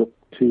began to look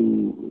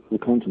to the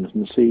continent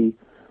and see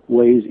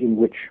ways in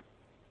which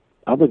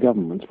other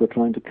governments were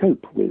trying to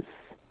cope with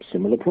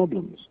similar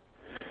problems.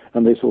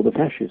 And they saw the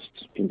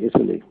fascists in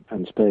Italy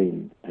and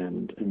Spain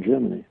and in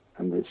Germany,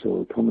 and they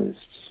saw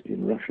communists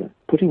in Russia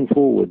putting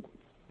forward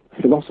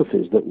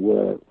philosophies that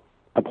were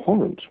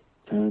abhorrent,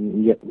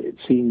 and yet it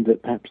seemed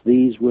that perhaps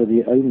these were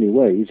the only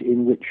ways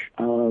in which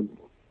our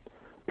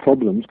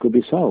problems could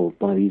be solved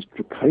by these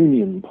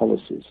draconian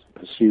policies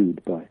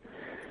pursued by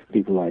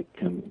people like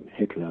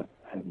Hitler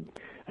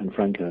and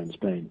Franco in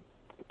Spain.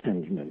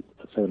 And,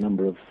 so a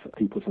number of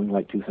people, something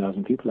like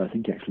 2,000 people, I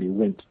think, actually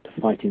went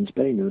to fight in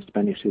Spain in the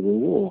Spanish Civil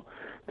War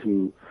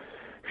to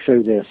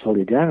show their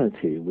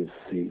solidarity with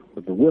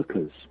the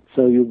workers.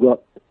 So you've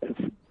got,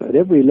 at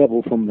every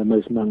level, from the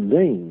most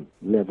mundane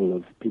level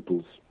of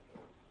people's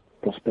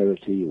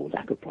prosperity or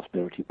lack of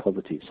prosperity,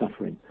 poverty,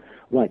 suffering,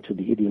 right to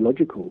the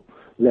ideological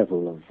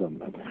level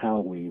of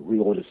how we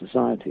reorder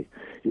society,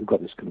 you've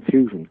got this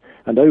confusion.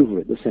 And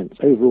overall the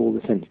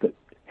sense that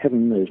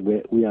heaven knows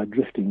we are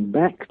drifting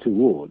back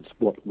towards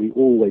what we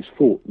always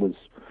thought was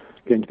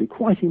going to be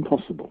quite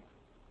impossible.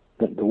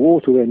 That the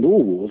war to end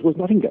all wars was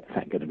not in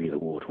fact going to be the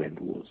war to end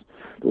wars.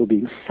 They were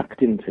being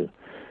sucked into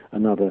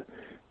another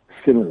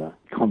similar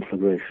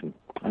conflagration,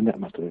 and that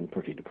must have been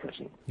pretty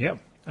depressing. Yeah,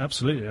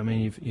 absolutely. I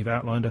mean, you've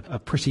outlined a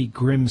pretty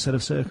grim set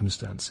of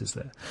circumstances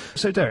there.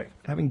 So, Derek,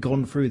 having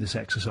gone through this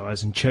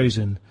exercise and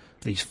chosen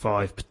these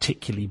 5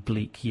 particularly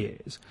bleak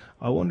years,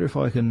 I wonder if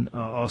I can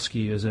ask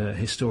you as a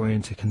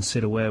historian to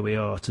consider where we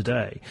are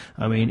today.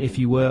 I mean, if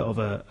you were of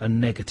a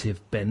negative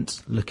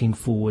bent, looking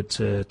forward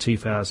to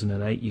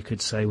 2008, you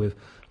could say with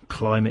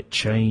climate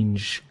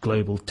change,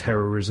 global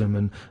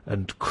terrorism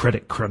and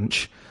credit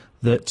crunch,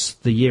 that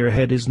the year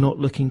ahead is not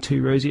looking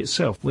too rosy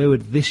itself. Where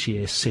would this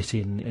year sit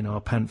in our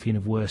pantheon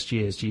of worst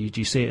years? Do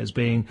you see it as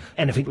being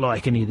anything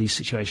like any of these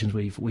situations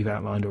we've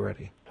outlined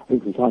already? I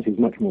think society is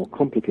much more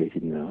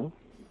complicated now,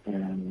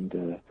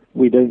 and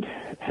we don't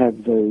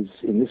have those,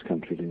 in this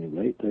country at any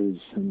rate, those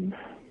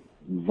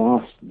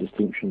vast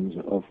distinctions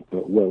of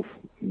wealth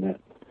that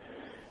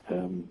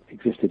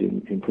existed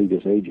in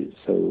previous ages.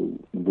 So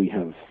we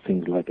have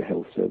things like a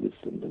health service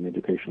and an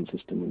education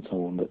system and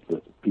so on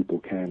that people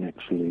can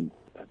actually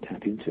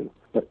tap into.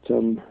 But I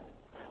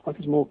think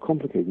it's more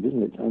complicated,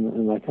 isn't it?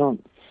 And I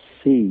can't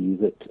see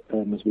that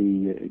as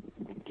we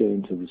go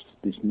into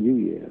this new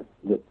year,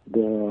 that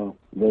there are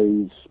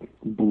those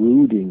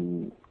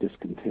brooding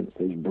discontents,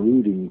 those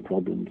brooding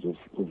problems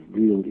of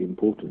real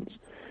importance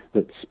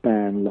that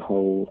span the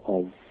whole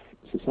of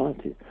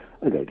society.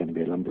 And there are going to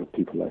be a number of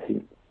people, I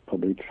think,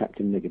 probably trapped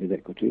in negative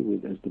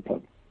equity as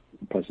the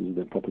prices of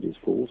their properties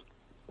falls.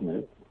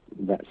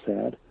 That's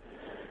sad.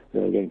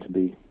 There are going to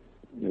be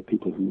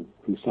people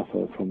who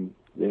suffer from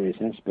various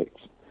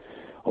aspects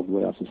of the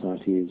way our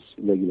society is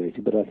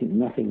regulated, but I think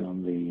nothing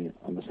on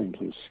the same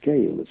sort of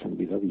scale as some of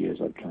these other years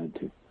I've tried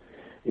to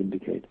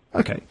indicate.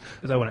 Okay,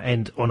 I don't want to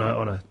end on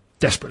a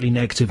desperately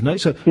negative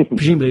note, so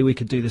presumably we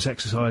could do this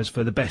exercise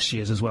for the best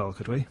years as well,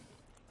 could we?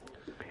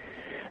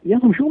 Yes,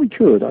 I'm sure we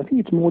could. I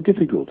think it's more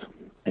difficult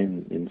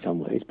in some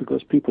ways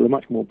because people are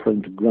much more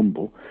prone to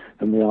grumble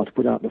than they are to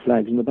put out the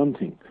flags and the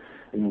bunting.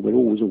 We're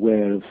always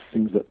aware of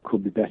things that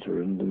could be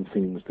better and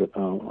things that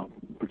are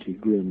pretty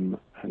grim,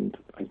 and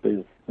I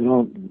suppose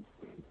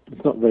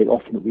it's not very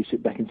often that we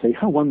sit back and say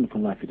how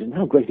wonderful life it is and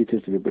how great it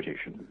is to be British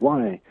and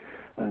why,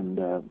 and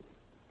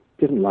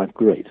isn't life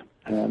great?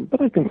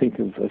 But I can think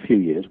of a few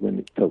years when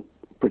it felt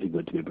pretty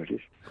good to be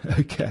British.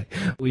 Okay,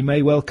 we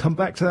may well come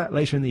back to that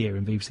later in the year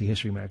in BBC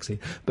History Magazine.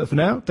 But for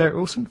now, Derek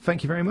Wilson,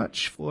 thank you very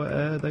much for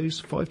those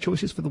 5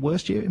 choices for the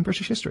worst year in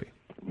British history.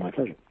 My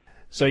pleasure.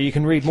 So you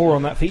can read more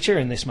on that feature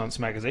in this month's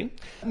magazine.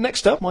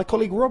 Next up, my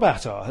colleague Rob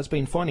Attar has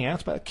been finding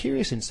out about a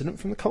curious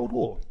incident from the Cold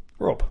War.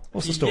 Rob,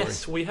 what's the story?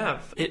 Yes, we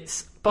have.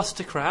 It's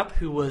Buster Crabbe,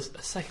 who was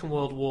a Second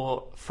World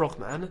War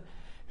frogman,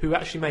 who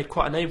actually made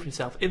quite a name for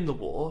himself in the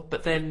war,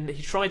 but then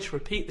he tried to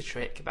repeat the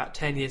trick about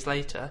 10 years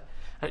later,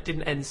 and it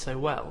didn't end so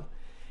well.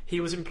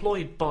 He was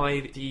employed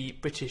by the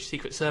British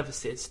Secret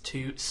Services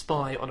to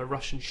spy on a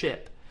Russian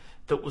ship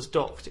that was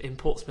docked in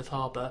Portsmouth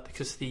Harbour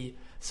because the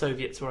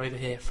Soviets were over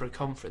here for a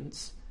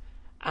conference.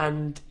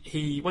 And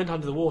he went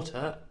under the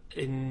water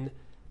in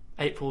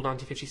April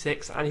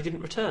 1956 and he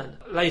didn't return.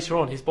 Later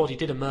on, his body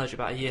did emerge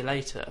about a year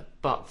later,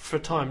 but for a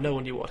time no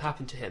one knew what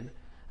happened to him.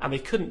 And they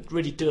couldn't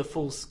really do a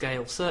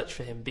full-scale search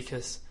for him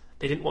because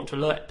they didn't want to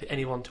alert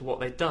anyone to what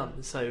they'd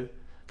done. So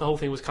the whole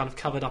thing was kind of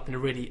covered up in a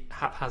really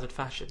haphazard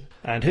fashion.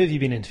 And who have you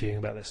been interviewing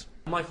about this?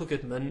 Michael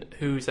Goodman,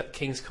 who's at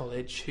King's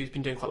College, who's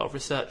been doing quite a lot of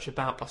research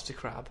about Buster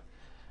Crabbe.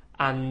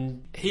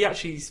 And he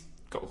actually's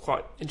got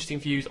quite interesting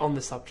views on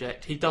the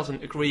subject. He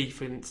doesn't agree,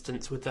 for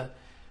instance, with the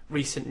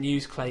recent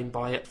news claim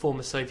by a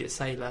former Soviet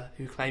sailor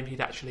who claimed he'd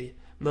actually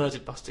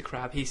murdered Buster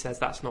Crabbe. He says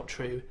that's not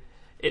true.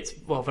 It's,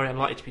 very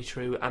unlikely to be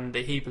true, and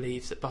that he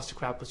believes that Buster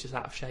Crabbe was just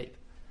out of shape.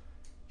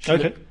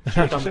 Should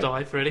have done the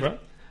dive, really. Right.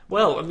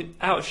 Well, I mean,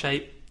 out of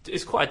shape,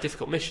 it's quite a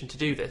difficult mission to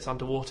do this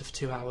underwater for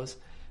 2 hours.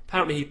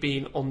 Apparently he'd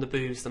been on the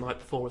booze the night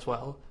before as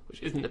well,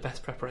 which isn't the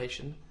best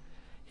preparation.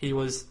 He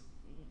was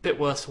a bit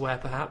worse for wear,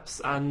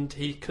 perhaps, and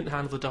he couldn't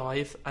handle the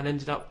dive and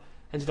ended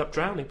up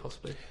drowning,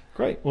 possibly.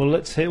 Great. Well,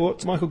 let's hear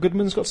what Michael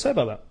Goodman's got to say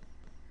about that.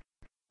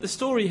 The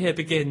story here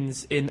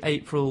begins in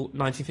April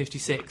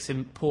 1956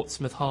 in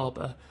Portsmouth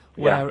Harbour,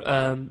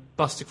 where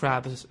Buster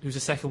Crabbe, who's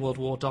a Second World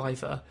War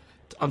diver,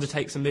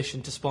 undertakes a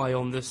mission to spy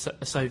on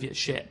a Soviet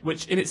ship,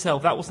 which in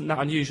itself, that wasn't that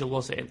unusual,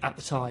 was it, at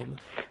the time?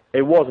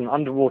 It wasn't.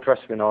 Underwater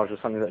espionage was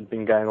something that had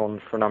been going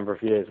on for a number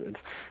of years. It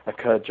had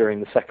occurred during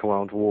the Second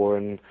World War,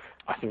 and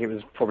I think it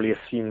was probably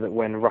assumed that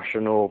when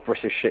Russian or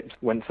British ships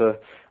went to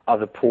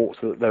other ports,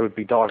 that there would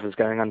be divers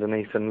going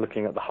underneath and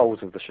looking at the hulls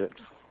of the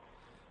ships.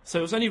 So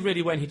it was only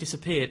really when he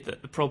disappeared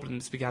that the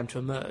problems began to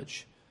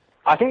emerge.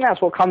 I think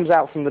that's what comes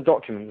out from the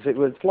documents. It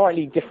was a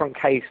slightly different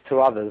case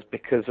to others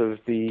because of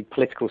the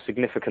political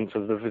significance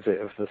of the visit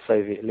of the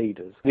Soviet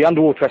leaders. The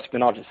underwater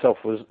espionage itself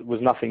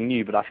was nothing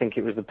new, but I think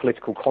it was the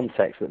political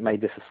context that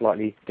made this a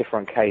slightly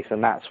different case,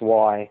 and that's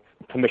why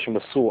permission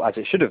was sought, as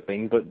it should have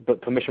been,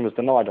 but permission was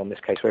denied on this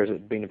case, whereas it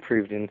had been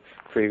approved in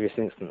previous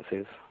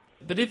instances.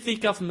 But if the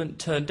government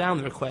turned down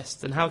the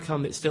request, then how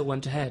come it still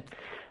went ahead?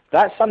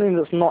 That's something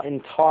that's not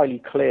entirely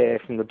clear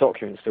from the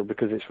documents still,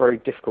 because it's very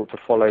difficult to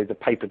follow the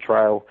paper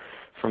trail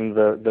from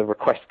the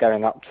request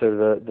going up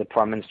to the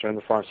Prime Minister and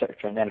the Foreign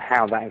Secretary, and then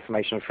how that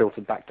information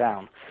filtered back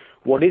down.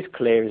 What is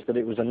clear is that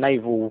it was a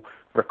naval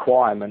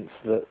requirement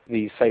that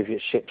these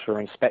Soviet ships were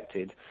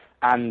inspected,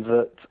 and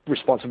that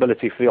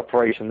responsibility for the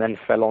operation then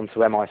fell on to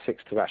MI6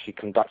 to actually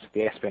conduct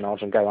the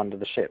espionage and go under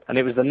the ship. And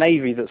it was the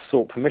Navy that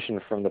sought permission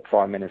from the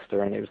Prime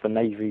Minister, and it was the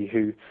Navy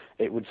who,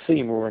 it would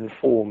seem, were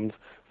informed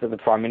that the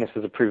Prime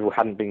Minister's approval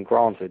hadn't been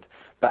granted.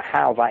 But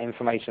how that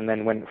information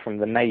then went from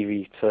the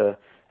Navy to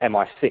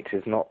MI6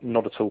 is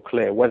not at all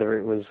clear. Whether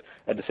it was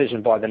a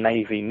decision by the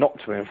Navy not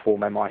to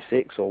inform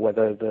MI6 or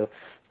whether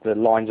the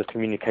lines of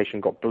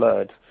communication got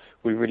blurred,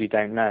 we really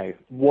don't know.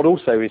 What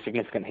also is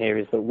significant here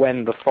is that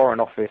when the Foreign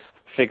Office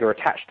figure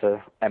attached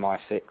to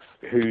MI6,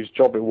 whose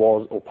job it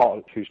was, or part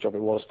of whose job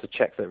it was, to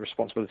check that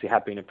responsibility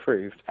had been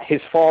approved,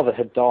 his father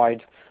had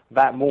died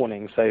that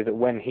morning, so that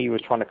when he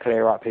was trying to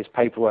clear up his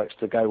paperwork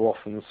to go off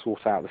and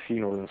sort out the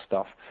funeral and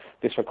stuff,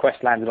 this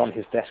request landed on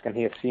his desk, and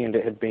he assumed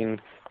it had been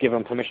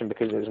given permission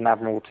because it was an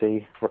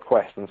Admiralty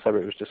request, and so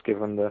it was just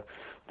given the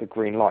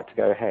green light to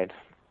go ahead.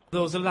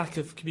 There was a lack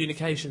of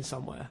communication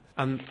somewhere,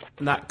 and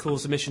that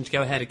caused the mission to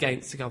go ahead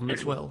against the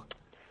government's will.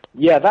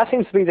 Yeah, that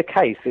seems to be the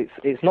case.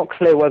 It's not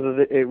clear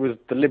whether it was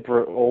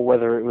deliberate or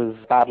whether it was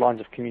bad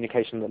lines of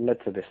communication that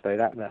led to this, though.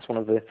 That's one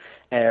of the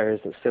areas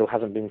that still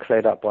hasn't been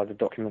cleared up by the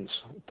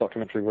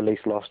documentary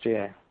released last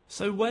year.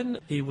 So when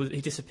he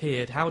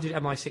disappeared, how did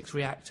MI6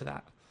 react to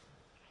that?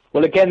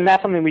 Well, again,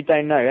 that's something we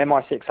don't know.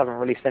 MI6 haven't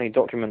released any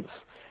documents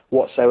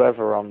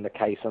whatsoever on the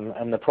case,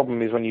 and the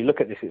problem is when you look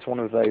at this, it's one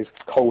of those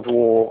Cold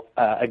War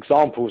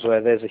examples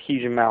where there's a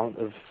huge amount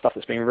of stuff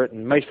that's being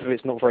written. Most of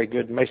it's not very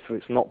good, most of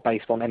it's not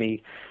based on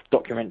any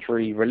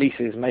documentary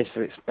releases, most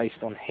of it's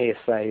based on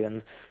hearsay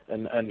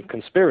and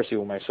conspiracy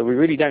almost, so we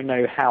really don't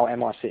know how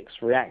MI6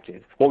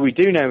 reacted. What we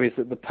do know is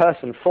that the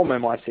person from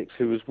MI6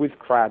 who was with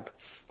Crabbe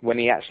when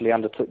he actually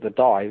undertook the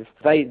dive,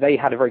 they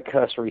had a very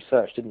cursory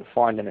search, didn't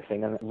find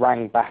anything, and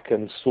rang back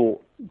and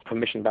sought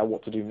permission about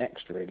what to do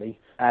next, really.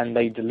 And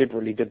they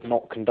deliberately did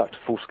not conduct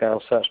a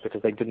full-scale search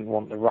because they didn't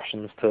want the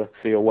Russians to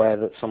be aware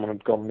that someone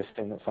had gone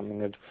missing, that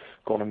something had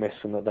gone amiss,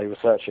 and that they were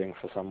searching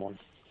for someone.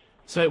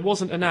 So it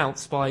wasn't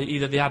announced by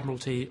either the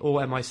Admiralty or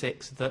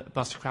MI6 that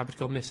Buster Crabbe had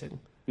gone missing?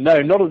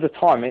 No, not at the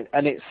time,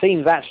 and it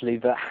seems actually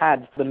that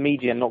had the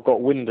media not got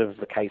wind of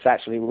the case,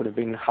 actually it would have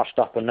been hushed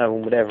up and no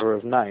one would ever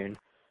have known.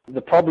 The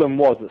problem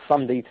was that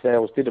some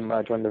details did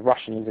emerge when the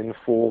Russians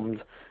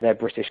informed their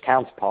British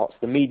counterparts.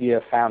 The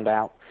media found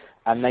out,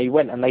 and they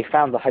went and they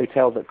found the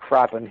hotel that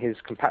Crabbe and his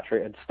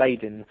compatriot had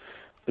stayed in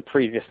the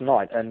previous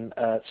night. And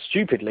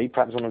stupidly,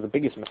 perhaps one of the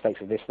biggest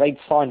mistakes of this, they'd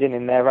signed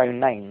in their own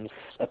names.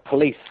 A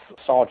police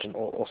sergeant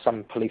or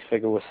some police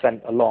figure was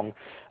sent along,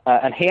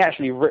 and he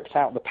actually ripped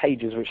out the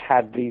pages which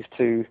had these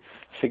two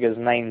figures'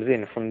 names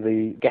in from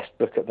the guest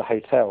book at the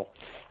hotel.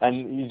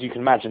 And as you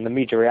can imagine, the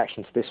media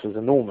reaction to this was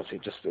enormous.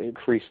 It just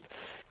increased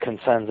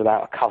concerns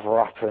about a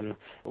cover-up and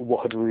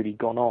what had really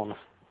gone on.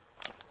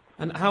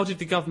 And how did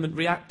the government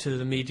react to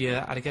the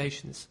media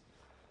allegations?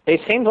 It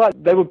seems like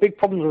there were big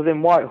problems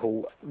within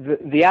Whitehall.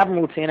 The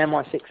Admiralty and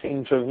MI6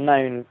 seemed to have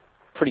known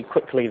pretty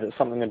quickly that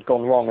something had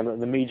gone wrong and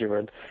that the media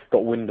had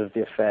got wind of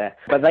the affair.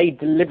 But they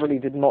deliberately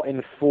did not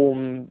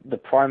inform the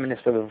Prime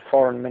Minister, the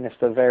Foreign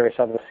Minister, various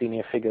other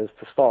senior figures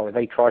to start with.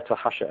 They tried to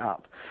hush it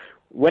up.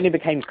 When it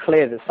became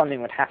clear that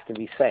something would have to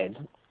be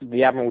said,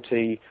 the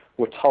Admiralty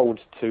were told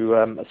to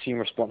assume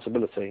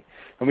responsibility.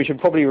 And we should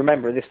probably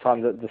remember at this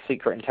time that the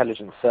Secret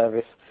Intelligence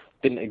Service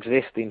didn't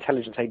exist, the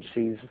intelligence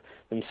agencies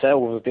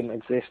themselves didn't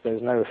exist, there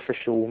was no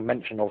official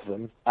mention of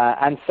them.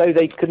 And so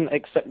they couldn't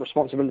accept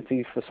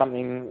responsibility for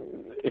something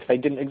if they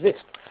didn't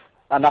exist.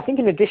 And I think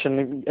in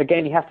addition,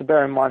 again, you have to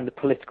bear in mind the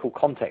political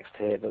context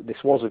here, that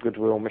this was a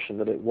goodwill mission,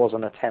 that it was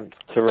an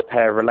attempt to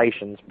repair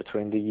relations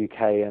between the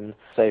UK and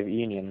Soviet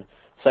Union.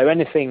 So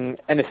anything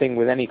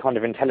with any kind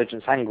of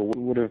intelligence angle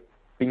would have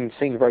been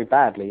seen very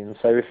badly. And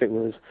so if it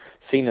was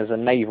seen as a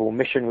naval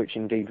mission, which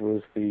indeed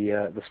was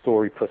the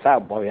story put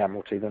out by the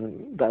Admiralty,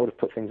 then that would have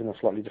put things in a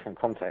slightly different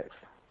context.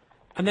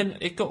 And then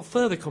it got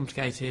further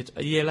complicated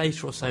a year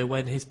later or so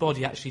when his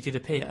body actually did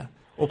appear,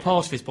 or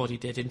part of his body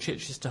did, in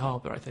Chichester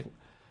Harbour, I think.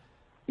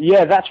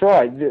 Yeah, that's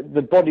right.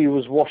 The body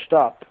was washed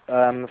up,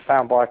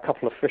 found by a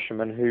couple of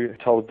fishermen who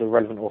told the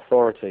relevant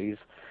authorities.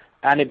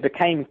 And it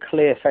became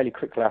clear fairly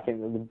quickly, I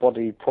think, that the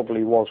body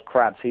probably was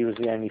Crabbe's. He was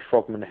the only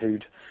frogman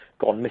who'd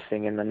gone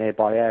missing in the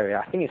nearby area.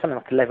 I think it's something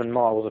like 11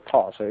 miles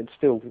apart, so it's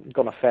still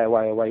gone a fair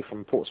way away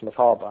from Portsmouth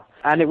Harbour.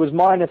 And it was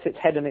minus its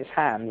head and its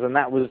hands, and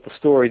that was the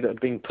story that had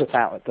been put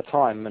out at the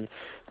time. And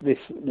this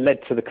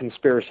led to the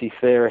conspiracy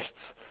theorists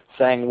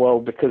saying,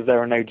 well, because there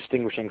are no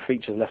distinguishing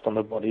features left on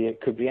the body,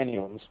 it could be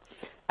anyone's.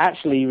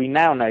 Actually, we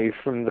now know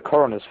from the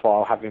coroner's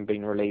file having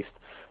been released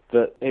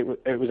that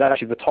it was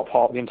actually the top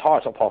half, the entire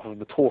top half of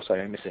the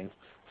torso missing.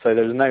 So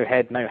there was no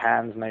head, no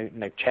hands,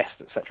 no chest,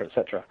 etc.,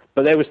 etc.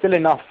 But there was still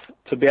enough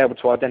to be able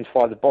to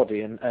identify the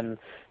body, and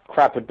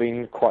Crabbe had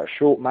been quite a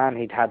short man.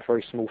 He'd had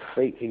very small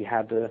feet. He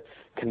had a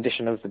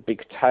condition of the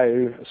big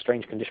toe, a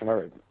strange condition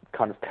where it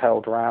kind of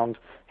curled around.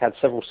 He had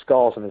several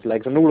scars on his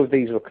legs, and all of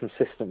these were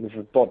consistent with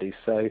the body.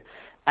 So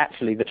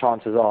actually the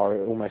chances are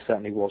it almost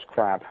certainly was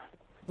Crabbe.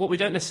 What we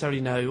don't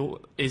necessarily know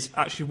is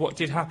actually what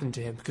did happen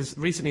to him, because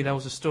recently there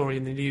was a story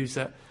in the news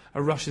that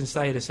a Russian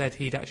sailor said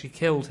he'd actually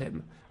killed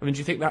him. I mean, do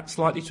you think that's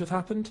likely to have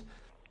happened?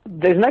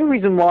 There's no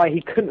reason why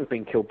he couldn't have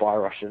been killed by a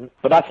Russian,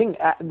 but I think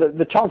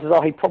the chances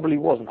are he probably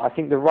wasn't. I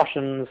think the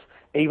Russians,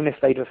 even if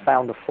they'd have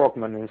found a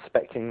frogman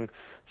inspecting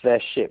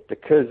their ship,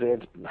 because it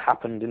had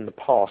happened in the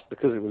past,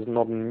 because it was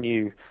not a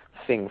new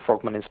thing,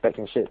 frogmen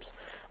inspecting ships,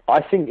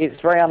 I think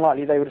it's very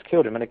unlikely they would have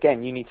killed him. And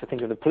again, you need to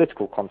think of the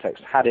political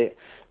context. Had it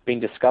been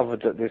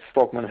discovered that this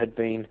frogman had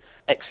been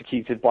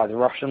executed by the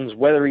Russians,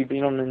 whether he'd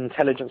been on an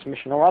intelligence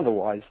mission or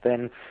otherwise,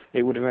 then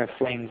it would have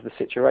inflamed the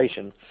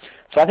situation.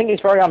 So I think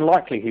it's very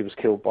unlikely he was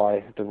killed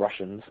by the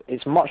Russians.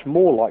 It's much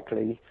more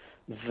likely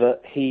that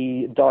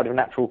he died of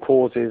natural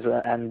causes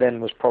and then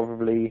was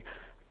probably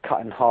cut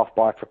in half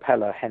by a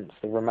propeller, hence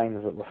the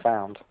remains that were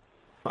found.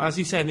 As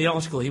you say in the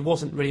article, he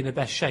wasn't really in the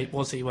best shape,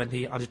 was he, when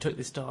he undertook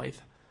this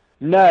dive?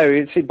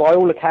 No, by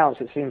all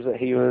accounts, it seems that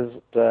he was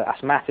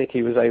asthmatic,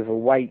 he was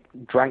overweight,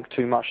 drank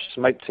too much,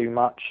 smoked too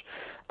much,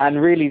 and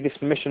really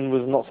this mission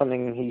was not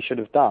something he should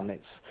have done.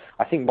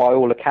 I think by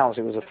all accounts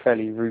it was a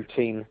fairly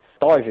routine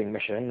diving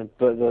mission,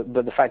 but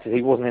the fact is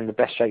he wasn't in the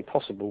best shape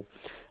possible.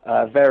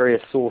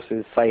 Various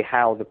sources say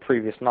how the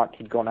previous night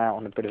he'd gone out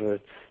on a bit of a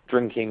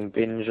drinking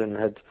binge and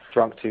had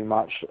drunk too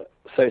much.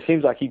 So it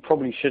seems like he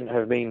probably shouldn't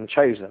have been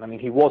chosen. I mean,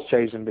 he was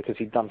chosen because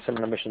he'd done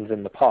similar missions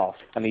in the past,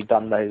 and he'd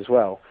done those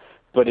well.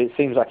 But it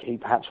seems like he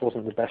perhaps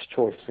wasn't the best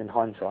choice in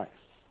hindsight.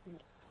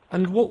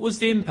 And what was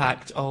the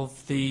impact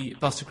of the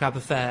Buster Crabbe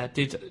affair?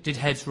 Did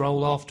heads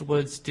roll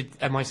afterwards? Did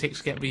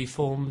MI6 get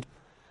reformed?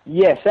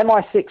 Yes,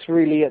 MI6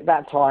 really at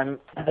that time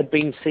had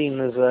been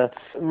seen as a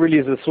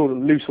sort of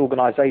loose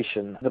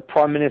organisation. The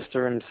Prime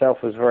Minister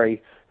himself was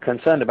very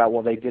concerned about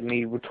what they did, and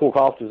he would talk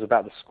afterwards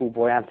about the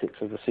schoolboy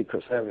antics of the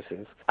secret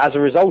services. As a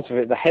result of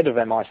it, the head of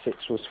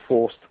MI6 was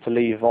forced to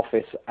leave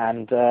office,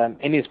 and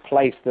in his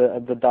place,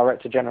 the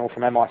Director General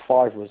from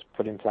MI5 was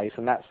put in place,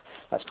 and that's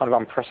kind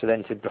of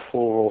unprecedented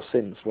before or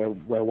since,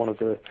 where one of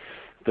the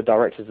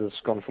directors has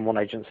gone from one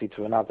agency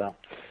to another.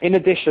 In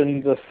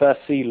addition, the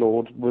First Sea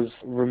Lord was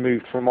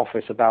removed from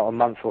office about a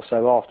month or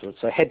so afterwards,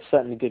 so heads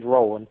certainly did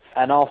roll,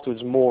 and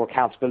afterwards more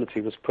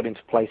accountability was put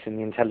into place in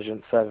the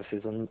intelligence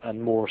services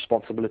and more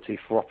responsibility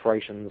for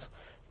operations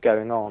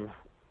going on.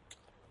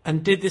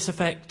 And did this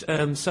affect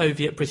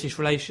Soviet-British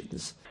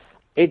relations?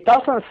 It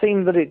doesn't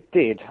seem that it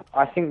did.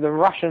 I think the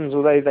Russians,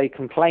 although they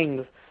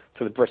complained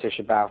to the British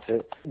about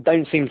it, it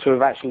doesn't seem to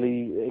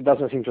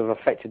have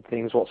affected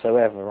things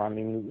whatsoever. I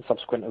mean,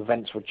 subsequent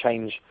events would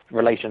change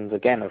relations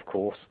again, of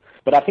course,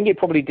 but I think it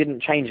probably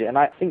didn't change it, and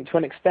I think to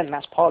an extent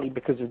that's partly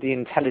because of the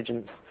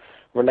intelligence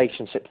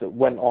relationships that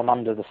went on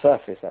under the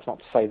surface. That's not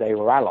to say they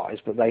were allies,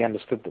 but they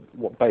understood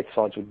what both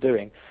sides were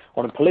doing.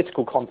 On a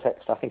political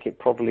context, I think it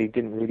probably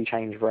didn't really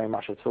change very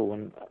much at all,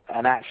 and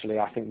actually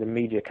I think the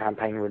media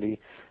campaign really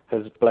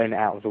has blown it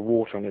out of the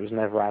water, and it was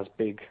never as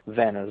big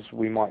then as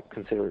we might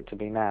consider it to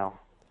be now.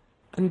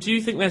 And do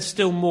you think there's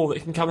still more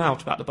that can come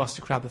out about the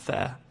Buster Crabbe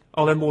affair?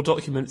 Are there more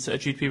documents that are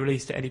due to be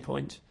released at any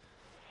point?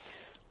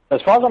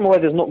 As far as I'm aware,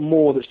 there's not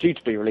more that's due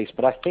to be released,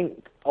 but I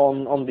think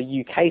on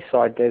the UK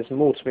side there's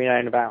more to be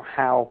known about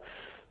how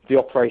the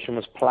operation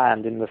was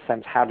planned, in the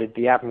sense, how did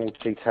the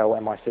Admiralty tell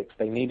MI6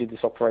 they needed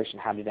this operation,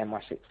 how did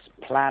MI6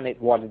 plan it,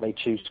 why did they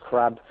choose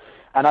Crabbe?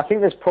 And I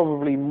think there's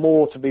probably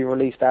more to be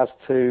released as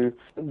to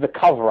the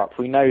cover-up.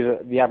 We know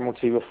that the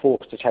Admiralty were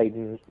forced to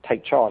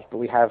take charge, but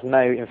we have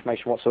no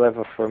information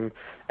whatsoever from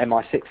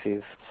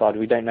MI6's side.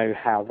 We don't know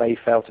how they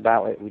felt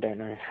about it. We don't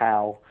know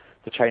how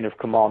the chain of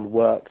command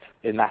worked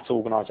in that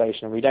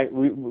organisation. And we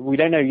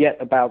don't know yet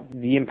about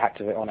the impact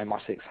of it on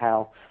MI6,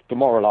 how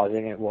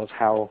demoralising it was,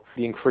 how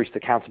the increased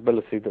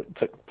accountability that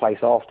took place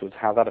afterwards,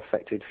 how that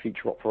affected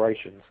future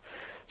operations.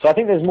 So I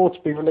think there's more to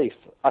be released.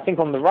 I think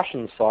on the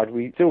Russian side,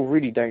 we still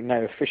really don't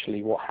know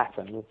officially what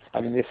happened.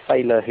 I mean, this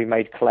sailor who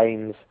made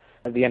claims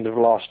at the end of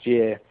last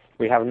year,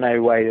 we have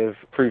no way of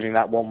proving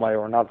that one way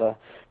or another.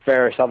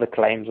 Various other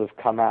claims have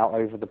come out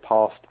over the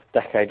past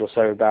decade or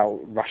so about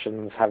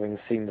Russians having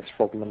seen this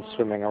frogman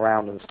swimming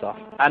around and stuff.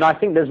 And I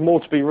think there's more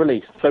to be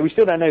released. So we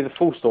still don't know the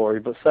full story,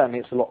 but certainly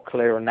it's a lot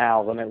clearer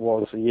now than it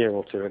was a year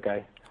or two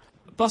ago.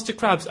 Buster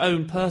Crabbe's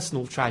own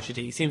personal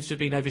tragedy seems to have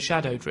been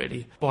overshadowed,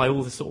 really, by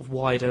all the sort of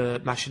wider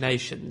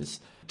machinations.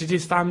 Did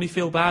his family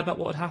feel bad about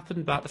what had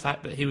happened, about the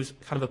fact that he was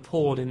kind of a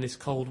pawn in this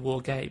Cold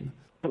War game?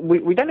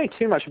 We don't know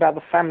too much about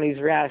the family's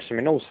reaction.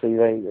 I mean, obviously,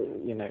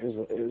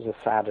 it was a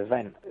sad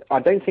event. I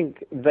don't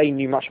think they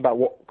knew much about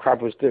what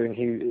Crabbe was doing.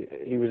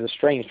 He was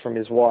estranged from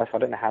his wife. I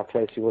don't know how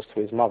close he was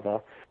to his mother.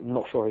 I'm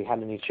not sure he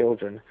had any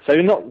children. So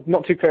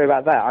not too clear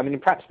about that. I mean,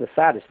 perhaps the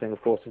saddest thing,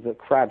 of course, is that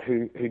Crabbe,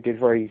 who did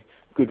very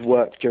good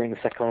work during the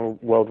Second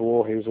World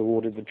War, he was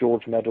awarded the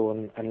George Medal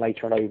and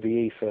later an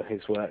OBE for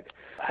his work,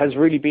 has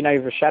really been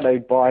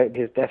overshadowed by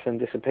his death and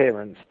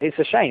disappearance. It's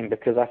a shame,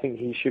 because I think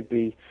he should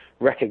be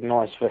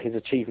recognised for his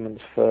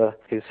achievements for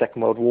his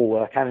Second World War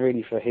work and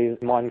really for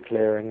his mine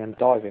clearing and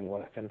diving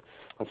work, and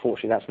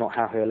unfortunately that's not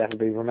how he'll ever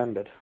be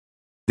remembered.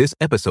 This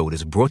episode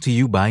is brought to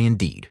you by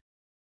Indeed.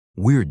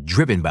 We're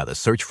driven by the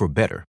search for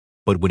better,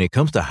 but when it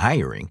comes to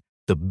hiring,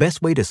 the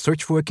best way to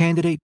search for a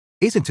candidate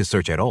isn't to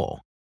search at all.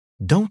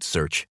 Don't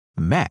search,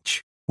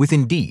 match with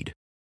Indeed.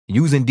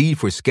 Use Indeed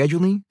for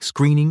scheduling,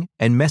 screening,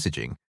 and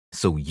messaging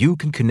so you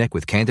can connect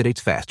with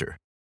candidates faster.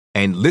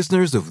 And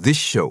listeners of this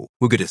show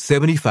will get a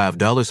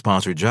 $75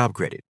 sponsored job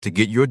credit to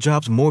get your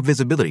jobs more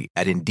visibility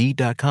at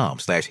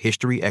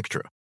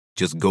Indeed.com/HistoryExtra.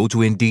 Just go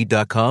to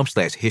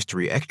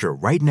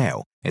Indeed.com/HistoryExtra right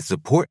now and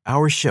support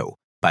our show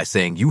by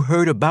saying you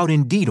heard about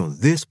Indeed on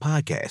this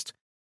podcast.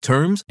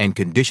 Terms and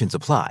conditions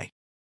apply.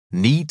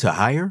 Need to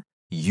hire?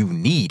 You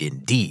need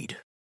Indeed.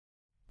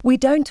 We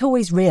don't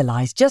always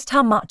realise just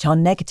how much our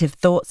negative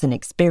thoughts and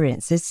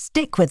experiences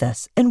stick with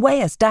us and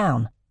weigh us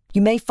down.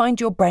 You may find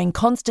your brain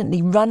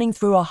constantly running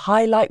through a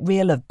highlight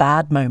reel of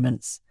bad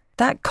moments.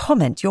 That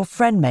comment your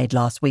friend made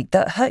last week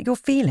that hurt your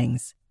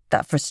feelings.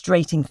 That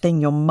frustrating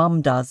thing your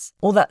mum does.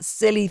 Or that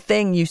silly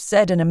thing you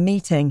said in a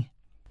meeting.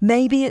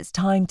 Maybe it's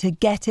time to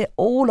get it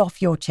all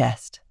off your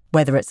chest.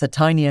 Whether it's a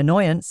tiny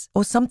annoyance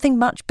or something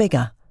much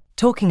bigger,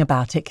 talking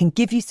about it can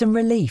give you some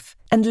relief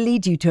and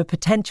lead you to a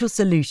potential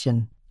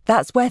solution.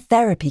 That's where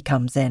therapy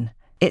comes in.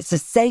 It's a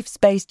safe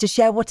space to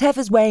share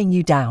whatever's weighing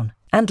you down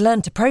and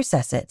learn to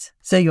process it,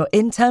 so your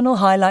internal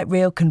highlight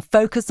reel can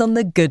focus on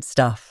the good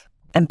stuff.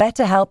 And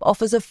BetterHelp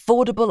offers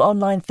affordable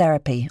online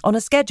therapy on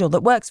a schedule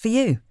that works for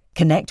you.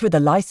 Connect with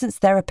a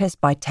licensed therapist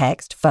by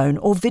text, phone,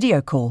 or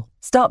video call.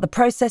 Start the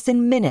process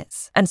in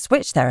minutes and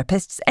switch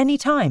therapists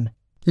anytime.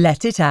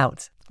 Let it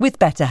out with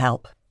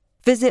BetterHelp.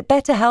 Visit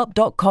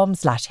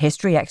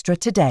betterhelp.com/historyextra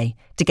today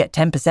to get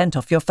 10%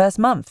 off your first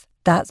month.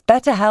 That's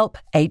BetterHelp,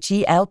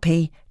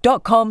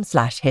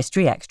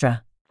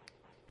 HELP.com/historyextra.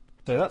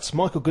 So that's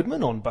Michael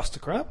Goodman on Buster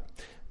Crabbe.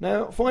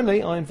 Now,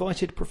 finally, I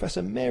invited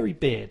Professor Mary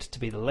Beard to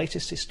be the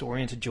latest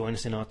historian to join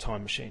us in our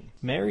time machine.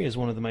 Mary is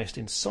one of the most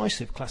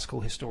incisive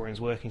classical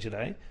historians working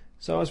today,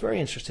 so I was very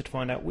interested to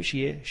find out which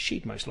year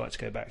she'd most like to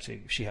go back to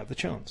if she had the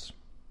chance.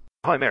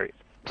 Hi, Mary.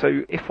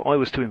 So if I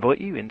was to invite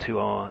you into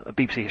our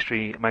BBC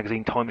History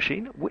magazine time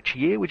machine, which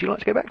year would you like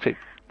to go back to?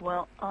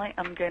 Well, I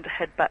am going to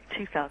head back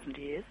 2,000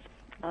 years,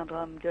 and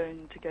I'm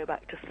going to go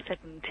back to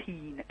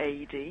 17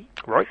 AD.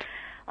 Right.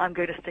 I'm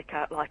going to stick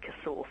out like a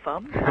sore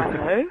thumb, I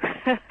know,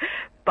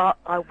 but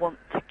I want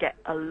to get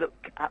a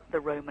look at the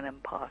Roman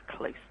Empire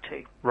close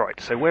too. Right,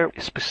 so where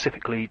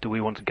specifically do we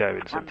want to go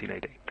in 17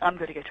 AD? I'm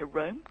going to go to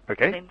Rome.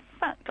 Okay. And in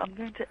fact, I've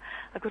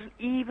got an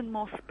even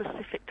more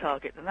specific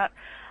target than that.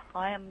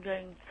 I am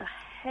going to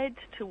head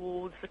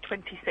towards the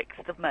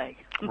 26th of May.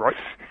 Right.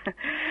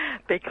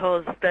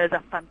 Because there's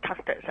a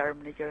fantastic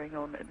ceremony going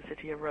on in the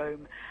city of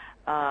Rome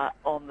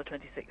on the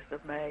 26th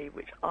of May,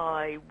 which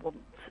I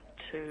want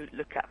to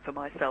look at for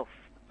myself.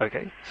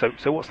 Okay, so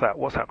what's that?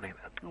 What's happening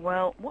then?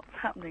 Well, what's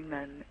happening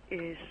then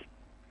is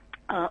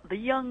the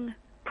young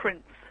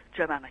Prince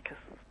Germanicus,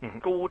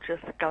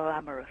 gorgeous,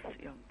 glamorous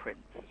young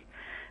prince,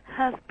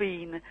 has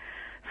been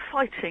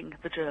fighting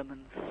the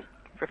Germans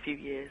for a few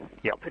years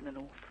up in the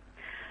north,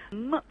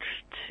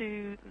 much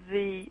to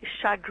the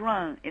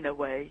chagrin, in a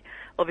way,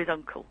 of his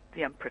uncle,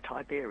 the Emperor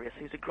Tiberius,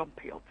 who's a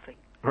grumpy old thing.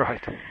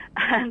 Right.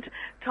 And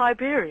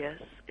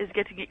Tiberius is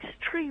getting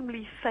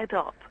extremely fed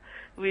up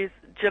with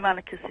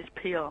Germanicus's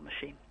PR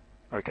machine.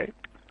 Okay.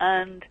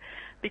 And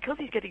because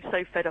he's getting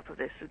so fed up of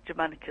this, with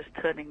Germanicus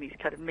turning these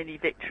kind of mini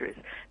victories,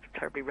 it's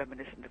terribly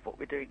reminiscent of what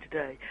we're doing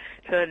today,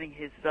 turning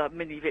his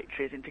mini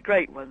victories into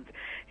great ones,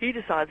 he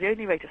decides the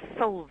only way to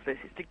solve this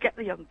is to get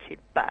the young kid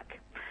back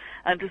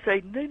and to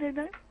say,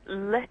 no,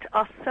 let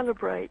us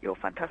celebrate your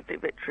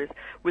fantastic victories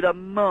with a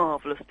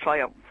marvellous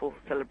triumphal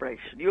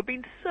celebration. You've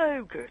been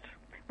so good.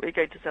 We're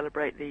going to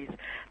celebrate these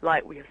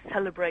like we have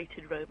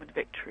celebrated Roman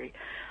victory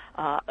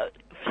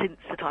since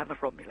the time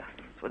of Romulus,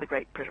 with a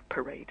great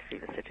parade through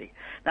the city.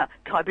 Now,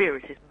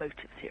 Tiberius'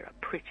 motives here are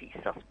pretty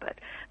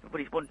suspect. What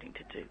he's wanting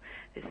to do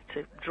is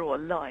to draw a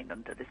line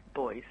under this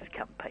boy's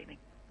campaigning.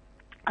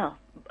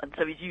 And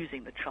so he's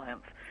using the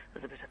triumph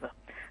as a bit of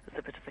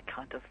a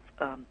kind of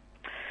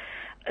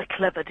a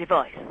clever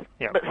device.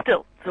 Yep. But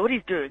still, so what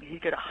he's doing is he's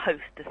going to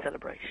host a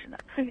celebration.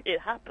 It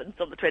happens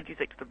on the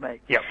 26th of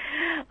May. Yep.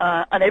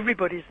 And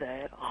everybody's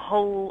there. The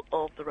whole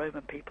of the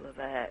Roman people are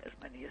there, as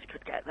many as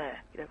could get there,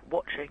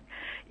 watching.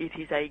 It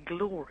is a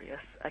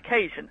glorious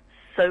occasion,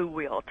 so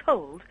we are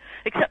told,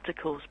 except, of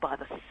course, by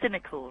the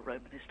cynical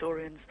Roman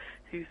historians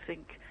who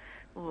think,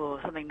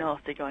 something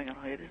nasty going on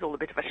here. This is all a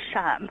bit of a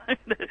sham.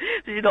 This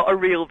is not a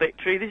real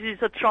victory. This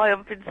is a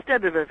triumph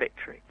instead of a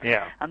victory.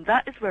 Yeah. And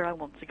that is where I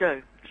want to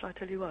go. Shall I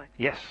tell you why?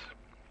 Yes.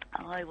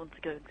 I want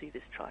to go and see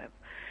this triumph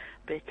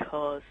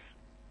because,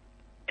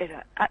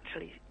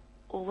 actually,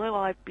 although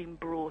I've been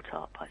brought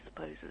up, I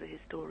suppose, as a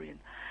historian,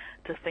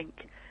 to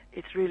think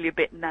it's really a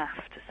bit naff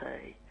to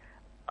say,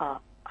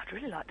 I'd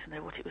really like to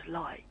know what it was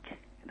like.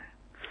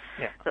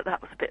 Yeah.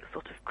 That was a bit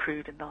sort of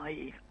crude and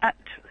naive.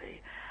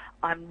 Actually,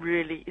 I'm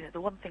really, the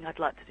one thing I'd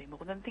like to do more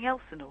than anything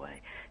else in a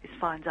way is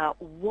find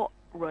out what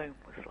Rome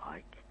was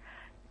like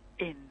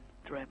in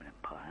the Roman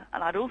Empire,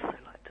 and I'd also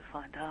like to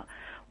find out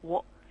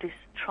what this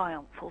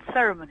triumphal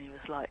ceremony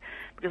was like,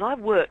 because I've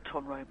worked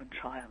on Roman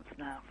triumphs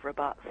now for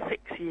about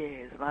 6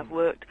 years, and I've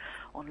worked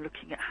on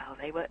looking at how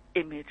they were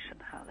imaged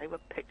and how they were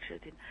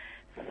pictured in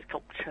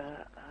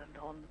sculpture and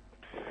on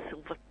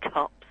silver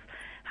cups,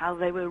 how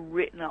they were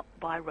written up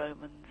by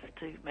Romans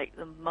to make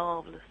them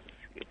marvellous,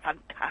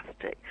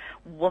 fantastic,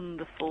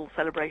 wonderful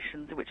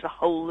celebrations in which the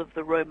whole of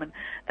the Roman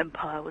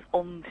Empire was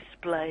on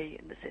display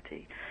in the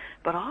city.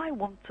 But I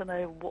want to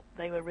know what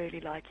they were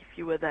really like if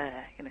you were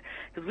there,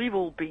 because we've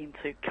all been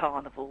to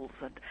carnivals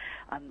and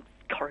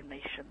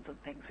coronations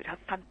and things which have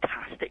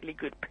fantastically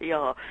good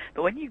PR,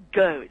 but when you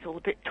go, it's all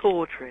a bit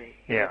tawdry.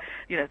 Yeah.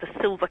 The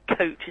silver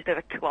coach is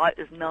never quite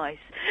as nice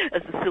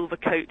as the silver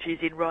coach is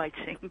in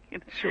writing.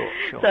 Sure.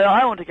 So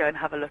I want to go and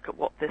have a look at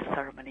what this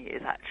ceremony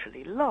is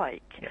actually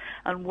like,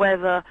 and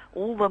whether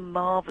all the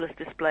marvellous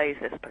displays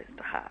they're supposed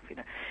to have.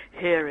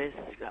 Here is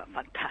a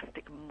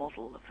fantastic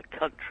model of the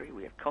country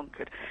we have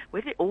conquered,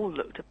 whether it all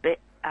looked a bit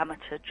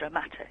amateur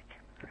dramatic.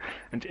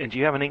 And do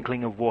you have an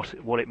inkling of what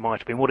it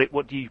might have been?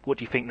 What do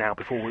you think now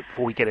before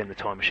we get in the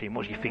time machine?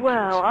 What do you think?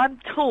 Well, I'm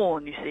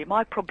torn. You see,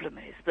 my problem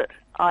is that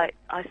I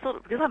sort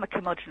of, because I'm a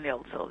curmudgeonly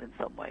old soul in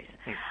some ways,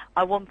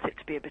 I want it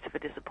to be a bit of a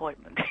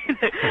disappointment.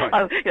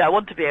 Right. I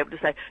want to be able to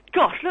say,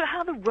 gosh, look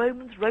how the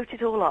Romans wrote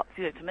it all up,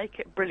 to make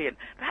it brilliant.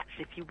 But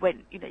actually, if you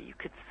went, you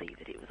could see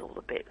that it was all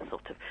a bit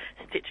sort of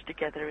stitched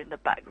together in the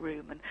back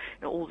room, and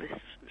all this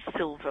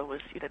silver was,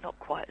 not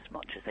quite as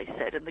much as they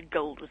said, and the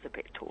gold was a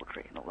bit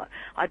tawdry and all that.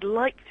 I'd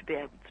like to be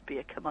able to be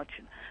a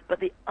curmudgeon, but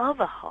the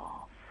other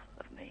half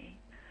of me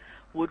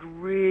would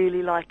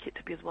really like it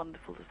to be as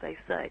wonderful as they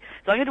say.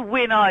 So I'm going to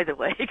win either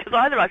way, because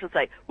either I shall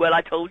say, well,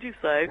 I told you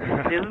so,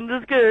 it isn't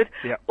as good,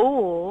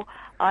 or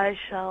I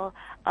shall,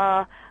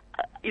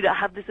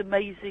 have this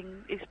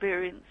amazing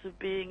experience of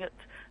being at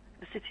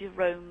the city of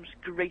Rome's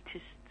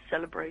greatest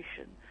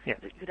celebration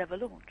that you could ever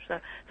launch. So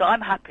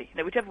I'm happy.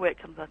 Whichever way it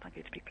comes out, I'm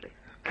going to be pleased.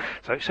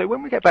 So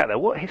when we get back there,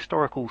 what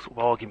historical sort of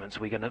arguments are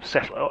we going to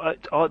settle?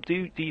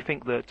 Do you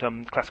think that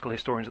classical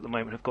historians at the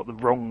moment have got the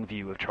wrong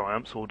view of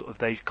triumphs, or have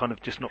they kind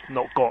of just not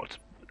got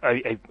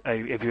a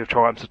view of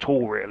triumphs at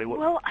all, really?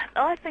 Well,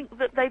 I think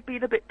that they've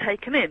been a bit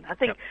taken in. I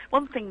think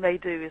one thing they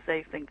do is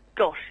they think,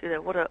 gosh,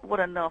 what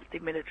a nasty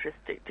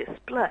militaristic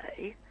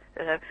display.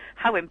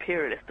 How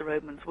imperialist the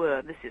Romans were,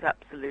 and this is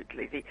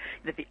absolutely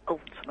the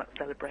ultimate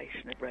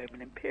celebration of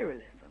Roman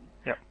imperialism.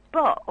 Yep.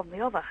 But on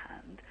the other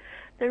hand,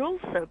 they're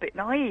also a bit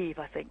naive,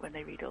 I think, when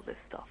they read all this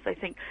stuff. They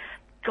think,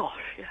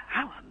 gosh,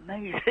 how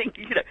amazing,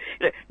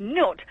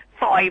 not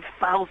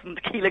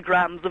 5,000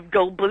 kilograms of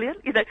gold bullion,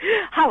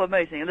 how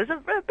amazing. And I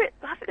think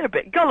they're a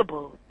bit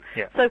gullible.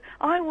 Yeah. So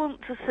I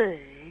want to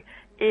see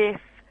if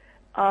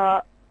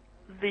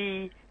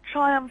the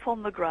triumph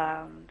on the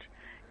ground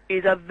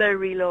is a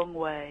very long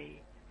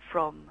way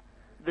from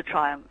the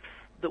triumph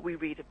that we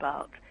read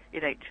about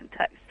in ancient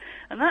texts.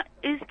 And that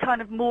is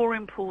kind of more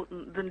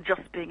important than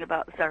just being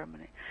about the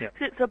ceremony. Yeah.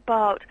 It's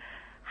about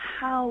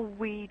how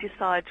we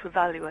decide to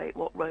evaluate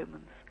what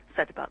Romans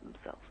said about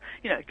themselves.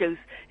 It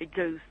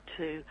goes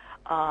to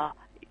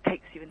it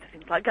takes you into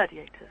things like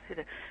gladiators.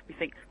 We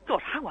think,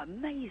 God, how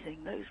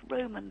amazing those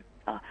Roman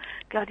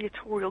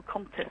gladiatorial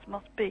contests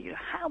must be.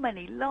 How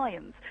many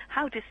lions?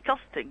 How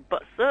disgusting,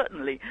 but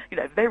certainly,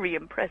 very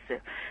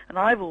impressive. And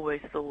I've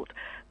always thought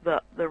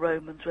that the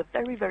Romans were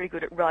very, very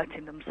good at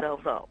writing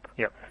themselves up.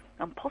 Yep.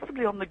 And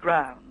possibly on the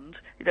ground,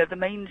 the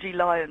mangy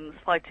lions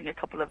fighting a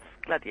couple of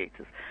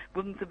gladiators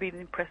wouldn't have been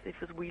impressive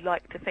as we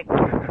like to think.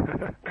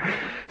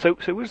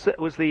 So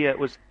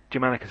was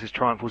Germanicus'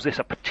 triumph? Was this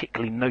a particular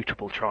particularly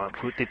notable triumph?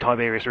 Did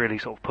Tiberius really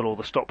sort of pull all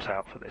the stops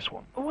out for this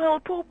one? Well,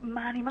 poor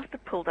man, he must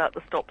have pulled out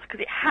the stops because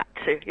it had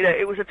to.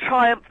 It was a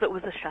triumph that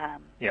was a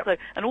sham. Yep. So,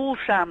 and all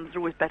shams are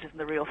always better than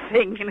the real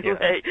thing in a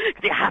way,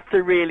 because you have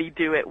to really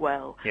do it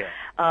well. Yeah.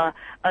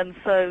 And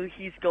so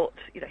he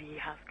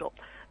has got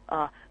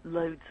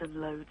loads and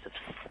loads of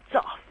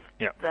stuff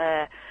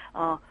there,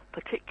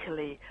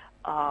 particularly.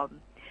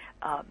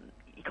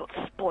 He got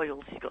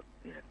spoils. He's got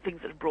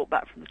things that are brought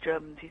back from the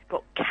Germans. He's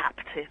got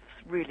captives,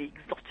 really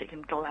exotic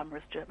and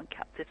glamorous German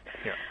captives.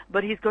 Yeah.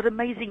 But he's got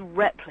amazing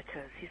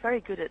replicas. He's very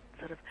good at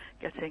sort of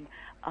getting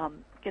a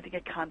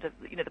kind of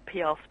the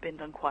PR spin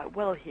done quite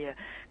well here.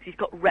 He's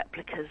got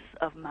replicas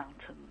of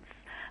mountains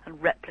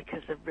and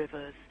replicas of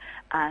rivers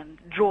and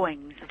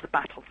drawings of the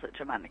battles that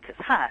Germanicus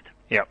had.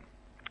 Yeah.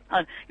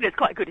 And it's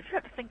quite good if you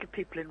have to think of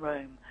people in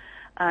Rome,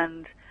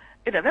 and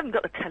they haven't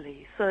got a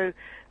telly, so.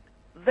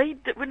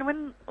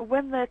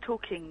 When they're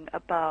talking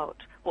about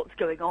what's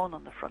going on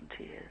the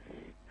frontiers,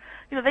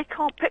 they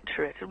can't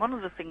picture it. And one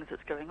of the things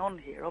that's going on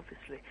here,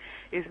 obviously,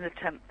 is an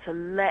attempt to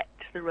let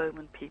the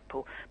Roman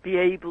people be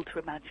able to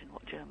imagine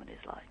what Germany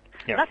is like.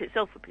 Yeah. That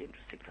itself would be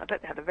interesting. I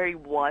bet they had a very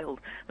wild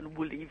and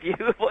woolly view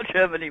of what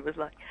Germany was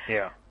like.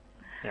 Yeah.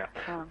 Yeah.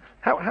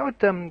 How had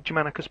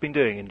Germanicus been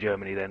doing in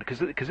Germany then? Because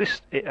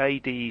this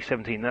AD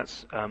 17,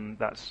 that's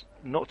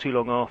not too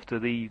long after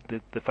the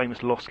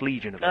famous Lost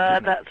Legion event.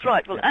 Isn't that's it?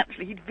 right. Well,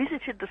 actually, he'd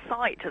visited the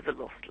site of the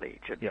Lost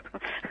Legion,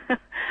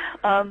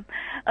 and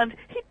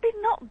he'd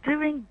been not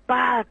doing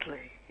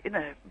badly,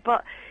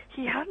 but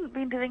he hadn't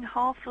been doing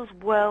half as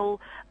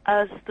well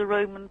as the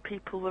Roman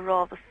people were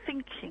rather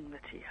thinking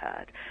that he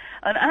had.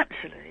 And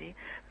actually,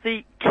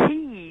 the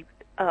key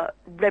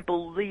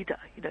rebel leader,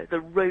 the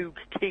rogue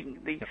king,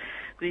 the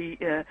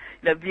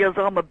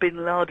Osama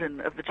bin Laden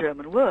of the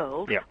German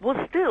world, was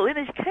still in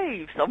his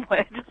cave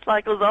somewhere, just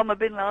like Osama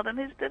bin Laden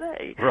is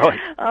today. Right.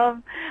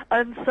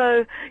 And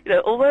so,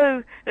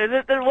 although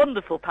there are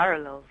wonderful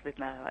parallels with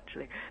now,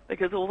 actually,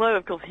 because although,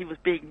 of course, he was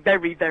being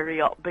very, very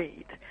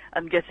upbeat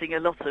and getting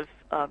a lot of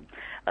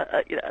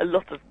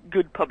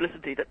good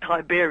publicity that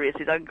Tiberius,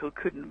 his uncle,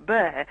 couldn't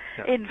bear,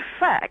 in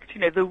fact,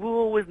 the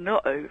war was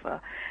not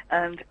over,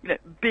 and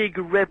big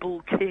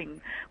rebel king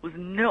was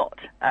not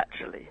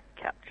actually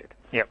captured.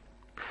 Yep.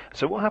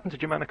 So what happened to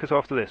Germanicus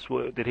after this?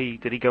 Did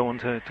he go on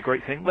to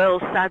great things? Well,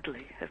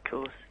 sadly, of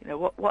course,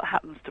 what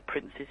happens to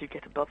princes who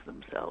get above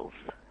themselves?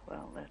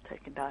 Well, they're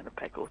taken down a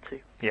peg or two.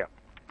 Yeah.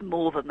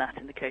 More than that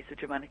in the case of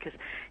Germanicus.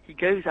 He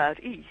goes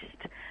out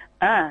east,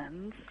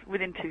 and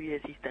within 2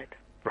 years he's dead.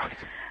 Right.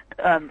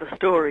 And the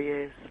story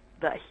is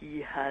that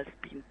he has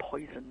been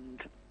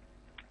poisoned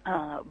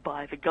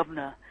by the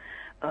governor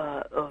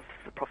of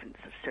the province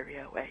of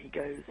Syria, where he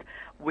goes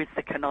with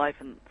the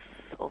connivance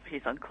of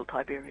his uncle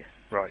Tiberius.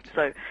 Right.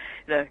 So,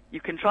 you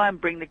can try and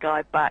bring the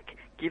guy back,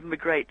 give him a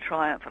great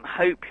triumph, and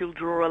hope he'll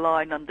draw a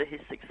line under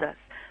his success.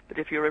 But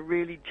if you're a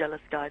really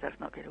jealous guy, that's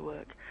not going to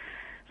work.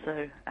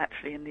 So,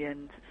 actually, in the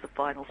end, it's the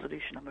final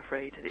solution, I'm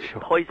afraid. It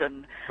was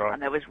poison, and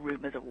there was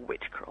rumours of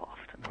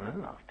witchcraft and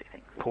nasty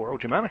things. Poor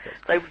old Germanicus.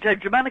 So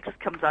Germanicus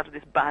comes out of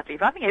this badly.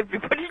 I think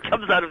everybody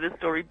comes out of this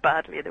story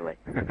badly, in a way.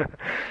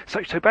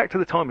 So back to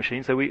the time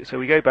machine. So we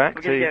go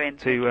back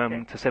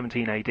to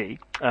 17 AD.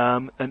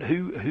 And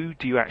who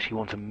do you actually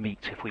want to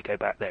meet if we go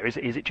back there? Is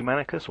it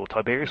Germanicus or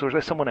Tiberius, or is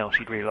there someone else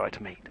you'd really like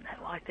to meet?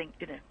 No, I think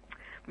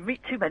we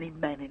meet too many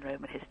men in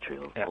Roman history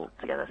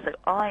altogether. So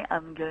I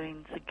am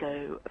going to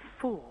go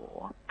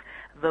for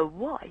the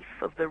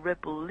wife of the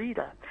rebel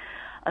leader,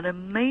 an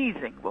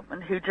amazing woman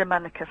who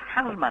Germanicus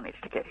has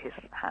managed to get his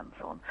hands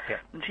on,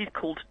 and she's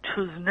called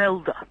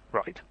Tusnelda.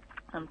 Right.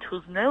 And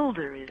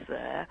Tusnelda is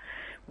there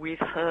with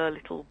her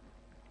little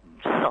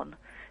son,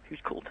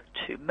 who's called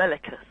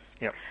Tumelicus.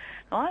 Yep.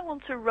 Now, I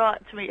want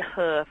to meet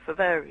her for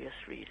various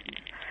reasons.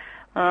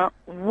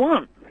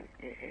 One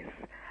is,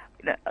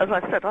 as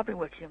I said, I've been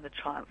working on the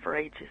Triumph for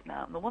ages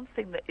now, and the one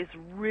thing that is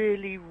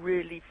really,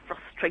 really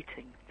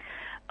frustrating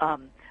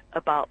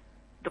about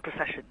the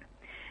procession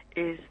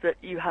is that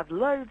you have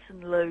loads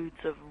and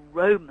loads of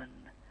Roman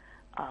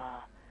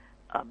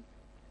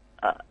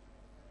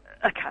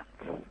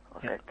accounts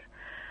of it,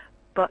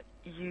 but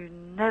you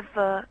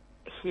never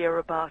hear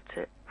about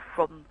it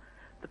from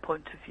the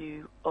point of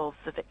view of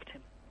the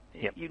victim.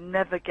 Yep. You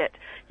never get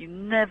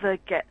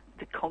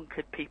the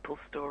conquered people's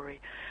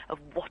story of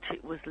what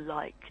it was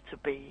like to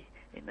be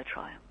in the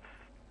Triumph.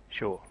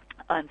 Sure.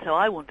 And so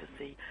I want to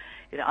see,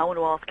 I want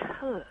to ask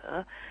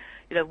her,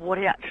 what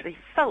it actually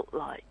felt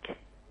like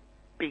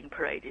being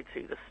paraded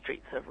through the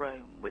streets of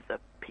Rome with the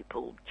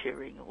people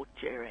cheering or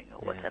jeering or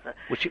whatever.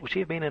 Would she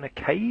have been in a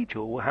cage,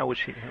 or how was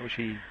she?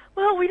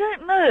 Well, we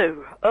don't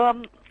know.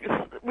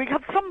 We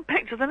have some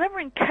pictures. They're never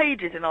in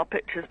cages in our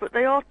pictures, but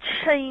they are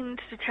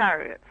chained to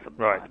chariots sometimes.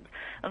 Right.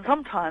 And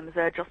sometimes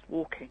they're just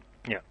walking.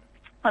 Yeah.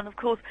 And of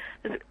course,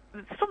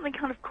 something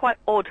kind of quite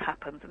odd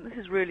happens, and this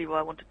is really why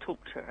I want to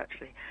talk to her,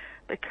 actually,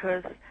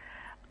 because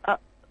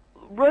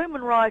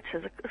Roman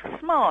writers are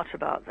smart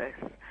about this.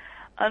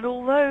 And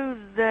although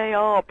they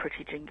are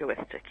pretty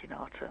jingoistic in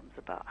our terms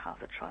about how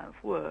the Triumph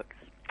works,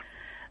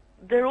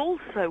 they're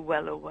also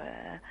well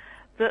aware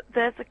that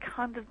there's a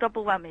kind of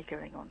double whammy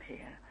going on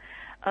here,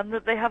 and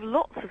that they have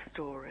lots of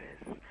stories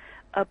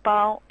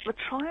about the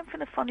triumph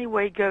in a funny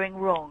way going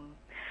wrong,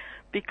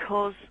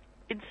 because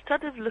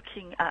instead of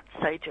looking at,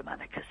 say,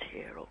 Germanicus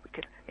here, or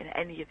in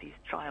any of these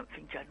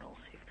triumphing generals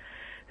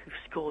who've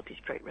scored these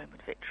great Roman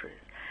victories,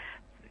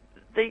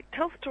 they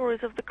tell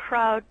stories of the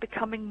crowd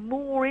becoming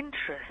more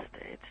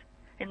interested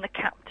in the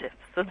captives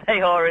than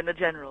they are in the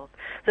generals.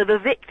 So the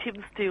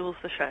victim steals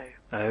the show.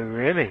 Oh,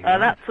 really?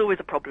 That's always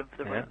a problem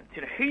for the Romans.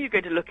 Who are you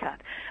going to look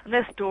at? And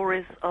there's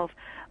stories of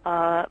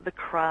the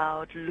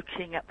crowd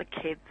looking at the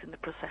kids in the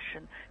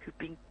procession who've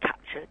been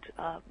captured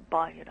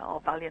by our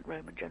valiant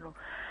Roman general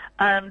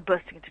and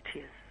bursting into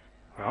tears.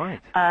 Right.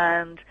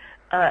 And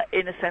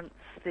in a sense,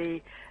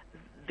 the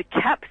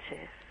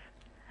captive,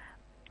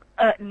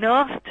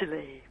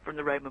 nastily from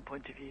the Roman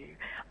point of view,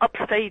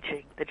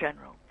 upstaging the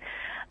general.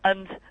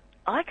 And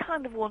I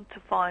kind of want to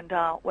find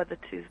out whether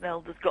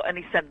Thusnelda's got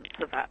any sense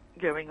of that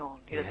going on.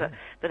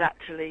 That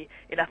actually,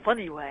 in a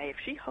funny way, if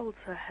she holds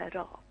her head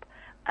up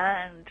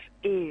and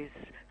is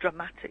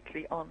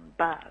dramatically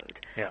unbowed,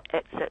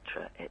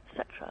 etc.,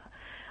 etc.,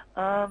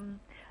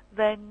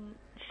 then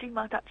she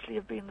might actually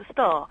have been the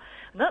star.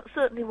 And that's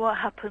certainly what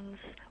happens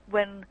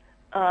when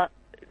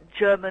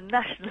German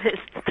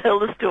nationalists tell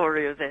the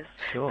story of this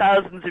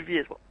thousands of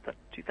years,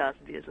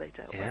 2,000 years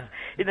later.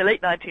 In the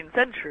late 19th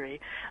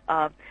century,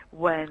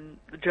 when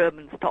the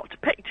Germans start to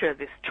picture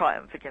this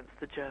triumph against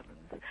the Germans,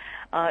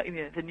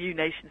 the new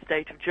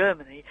nation-state of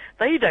Germany,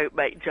 they don't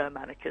make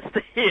Germanicus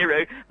the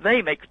hero,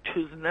 they make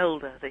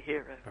Thusnelda the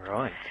hero.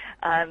 Right.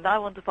 And I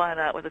want to find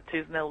out whether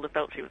Thusnelda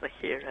felt she was a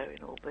hero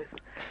in all this.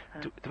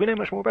 Do we know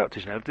much more about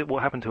Thusnelda?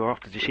 What happened to her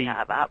after? Did she... I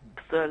have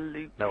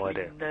absolutely no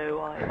idea.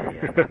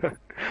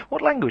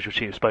 What language would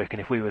she have spoken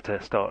if we were to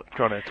start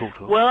trying to talk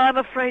to her? Well, I'm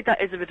afraid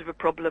that is a bit of a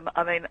problem.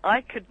 I mean,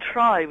 I could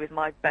try with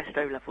my best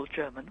O-level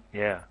German.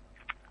 Yeah.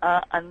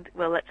 And,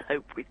 well, let's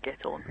hope we'd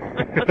get on.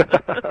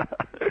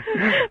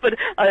 But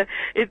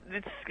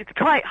it's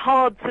quite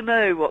hard to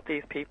know what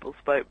these people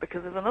spoke,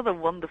 because there's another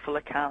wonderful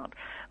account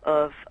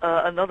of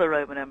another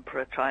Roman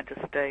emperor trying to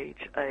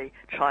stage a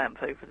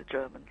triumph over the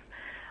Germans.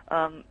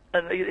 And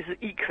it's an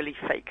equally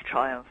fake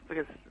triumph,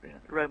 because the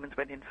Romans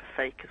went in for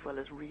fake as well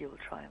as real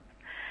triumph.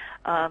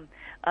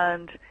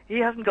 And he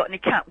hasn't got any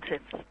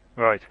captives.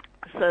 Right.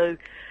 So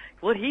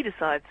what he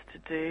decides to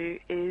do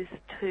is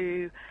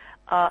to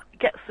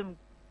get some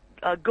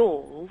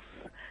Gauls,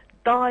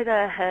 dye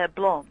their hair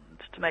blonde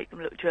to make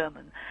them look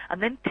German,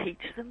 and then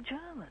teach them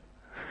German.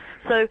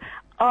 So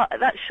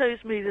that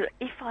shows me that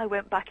if I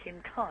went back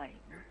in time,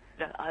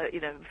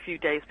 a few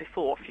days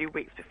before, a few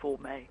weeks before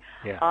May,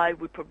 I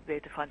would probably be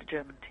able to find a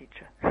German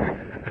teacher.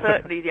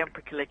 Certainly the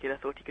Emperor Caligula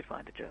thought he could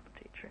find a German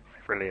teacher.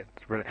 Brilliant.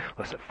 Well,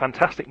 that's a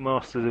fantastic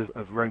masters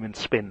of Roman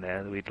spin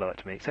there that we'd like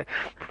to meet. So,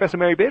 Professor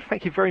Mary Beard,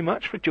 thank you very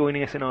much for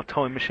joining us in our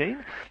time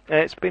machine.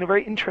 It's been a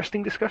very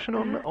interesting discussion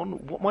on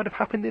what might have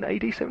happened in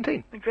AD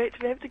 17. Great to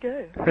be able to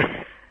go.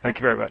 Thank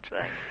you very much.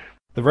 Thanks.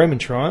 The Roman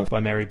Triumph by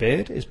Mary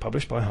Beard is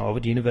published by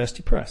Harvard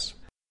University Press.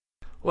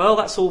 Well,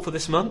 that's all for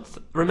this month.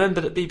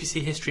 Remember that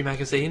BBC History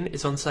magazine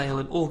is on sale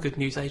in all good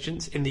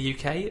newsagents in the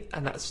UK,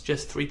 and that's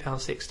just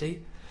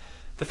 £3.60.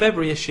 The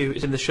February issue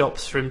is in the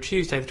shops from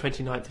Tuesday the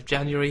 29th of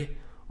January,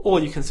 or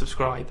you can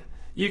subscribe.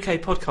 UK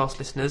podcast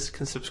listeners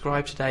can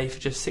subscribe today for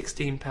just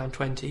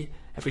 £16.20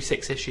 every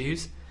 6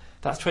 issues.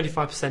 That's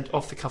 25%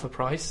 off the cover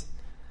price.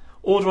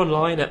 Order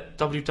online at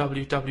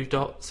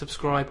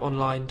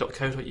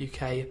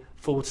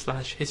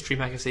www.subscribeonline.co.uk/history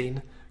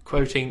magazine,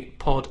 quoting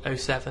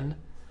pod07.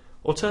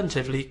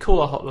 Alternatively, call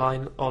our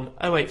hotline on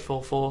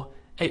 0844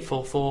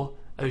 844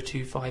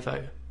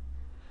 0250.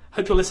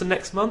 Hope you'll listen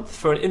next month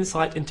for an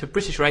insight into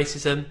British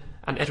racism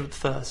and Edward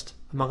I,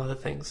 among other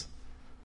things.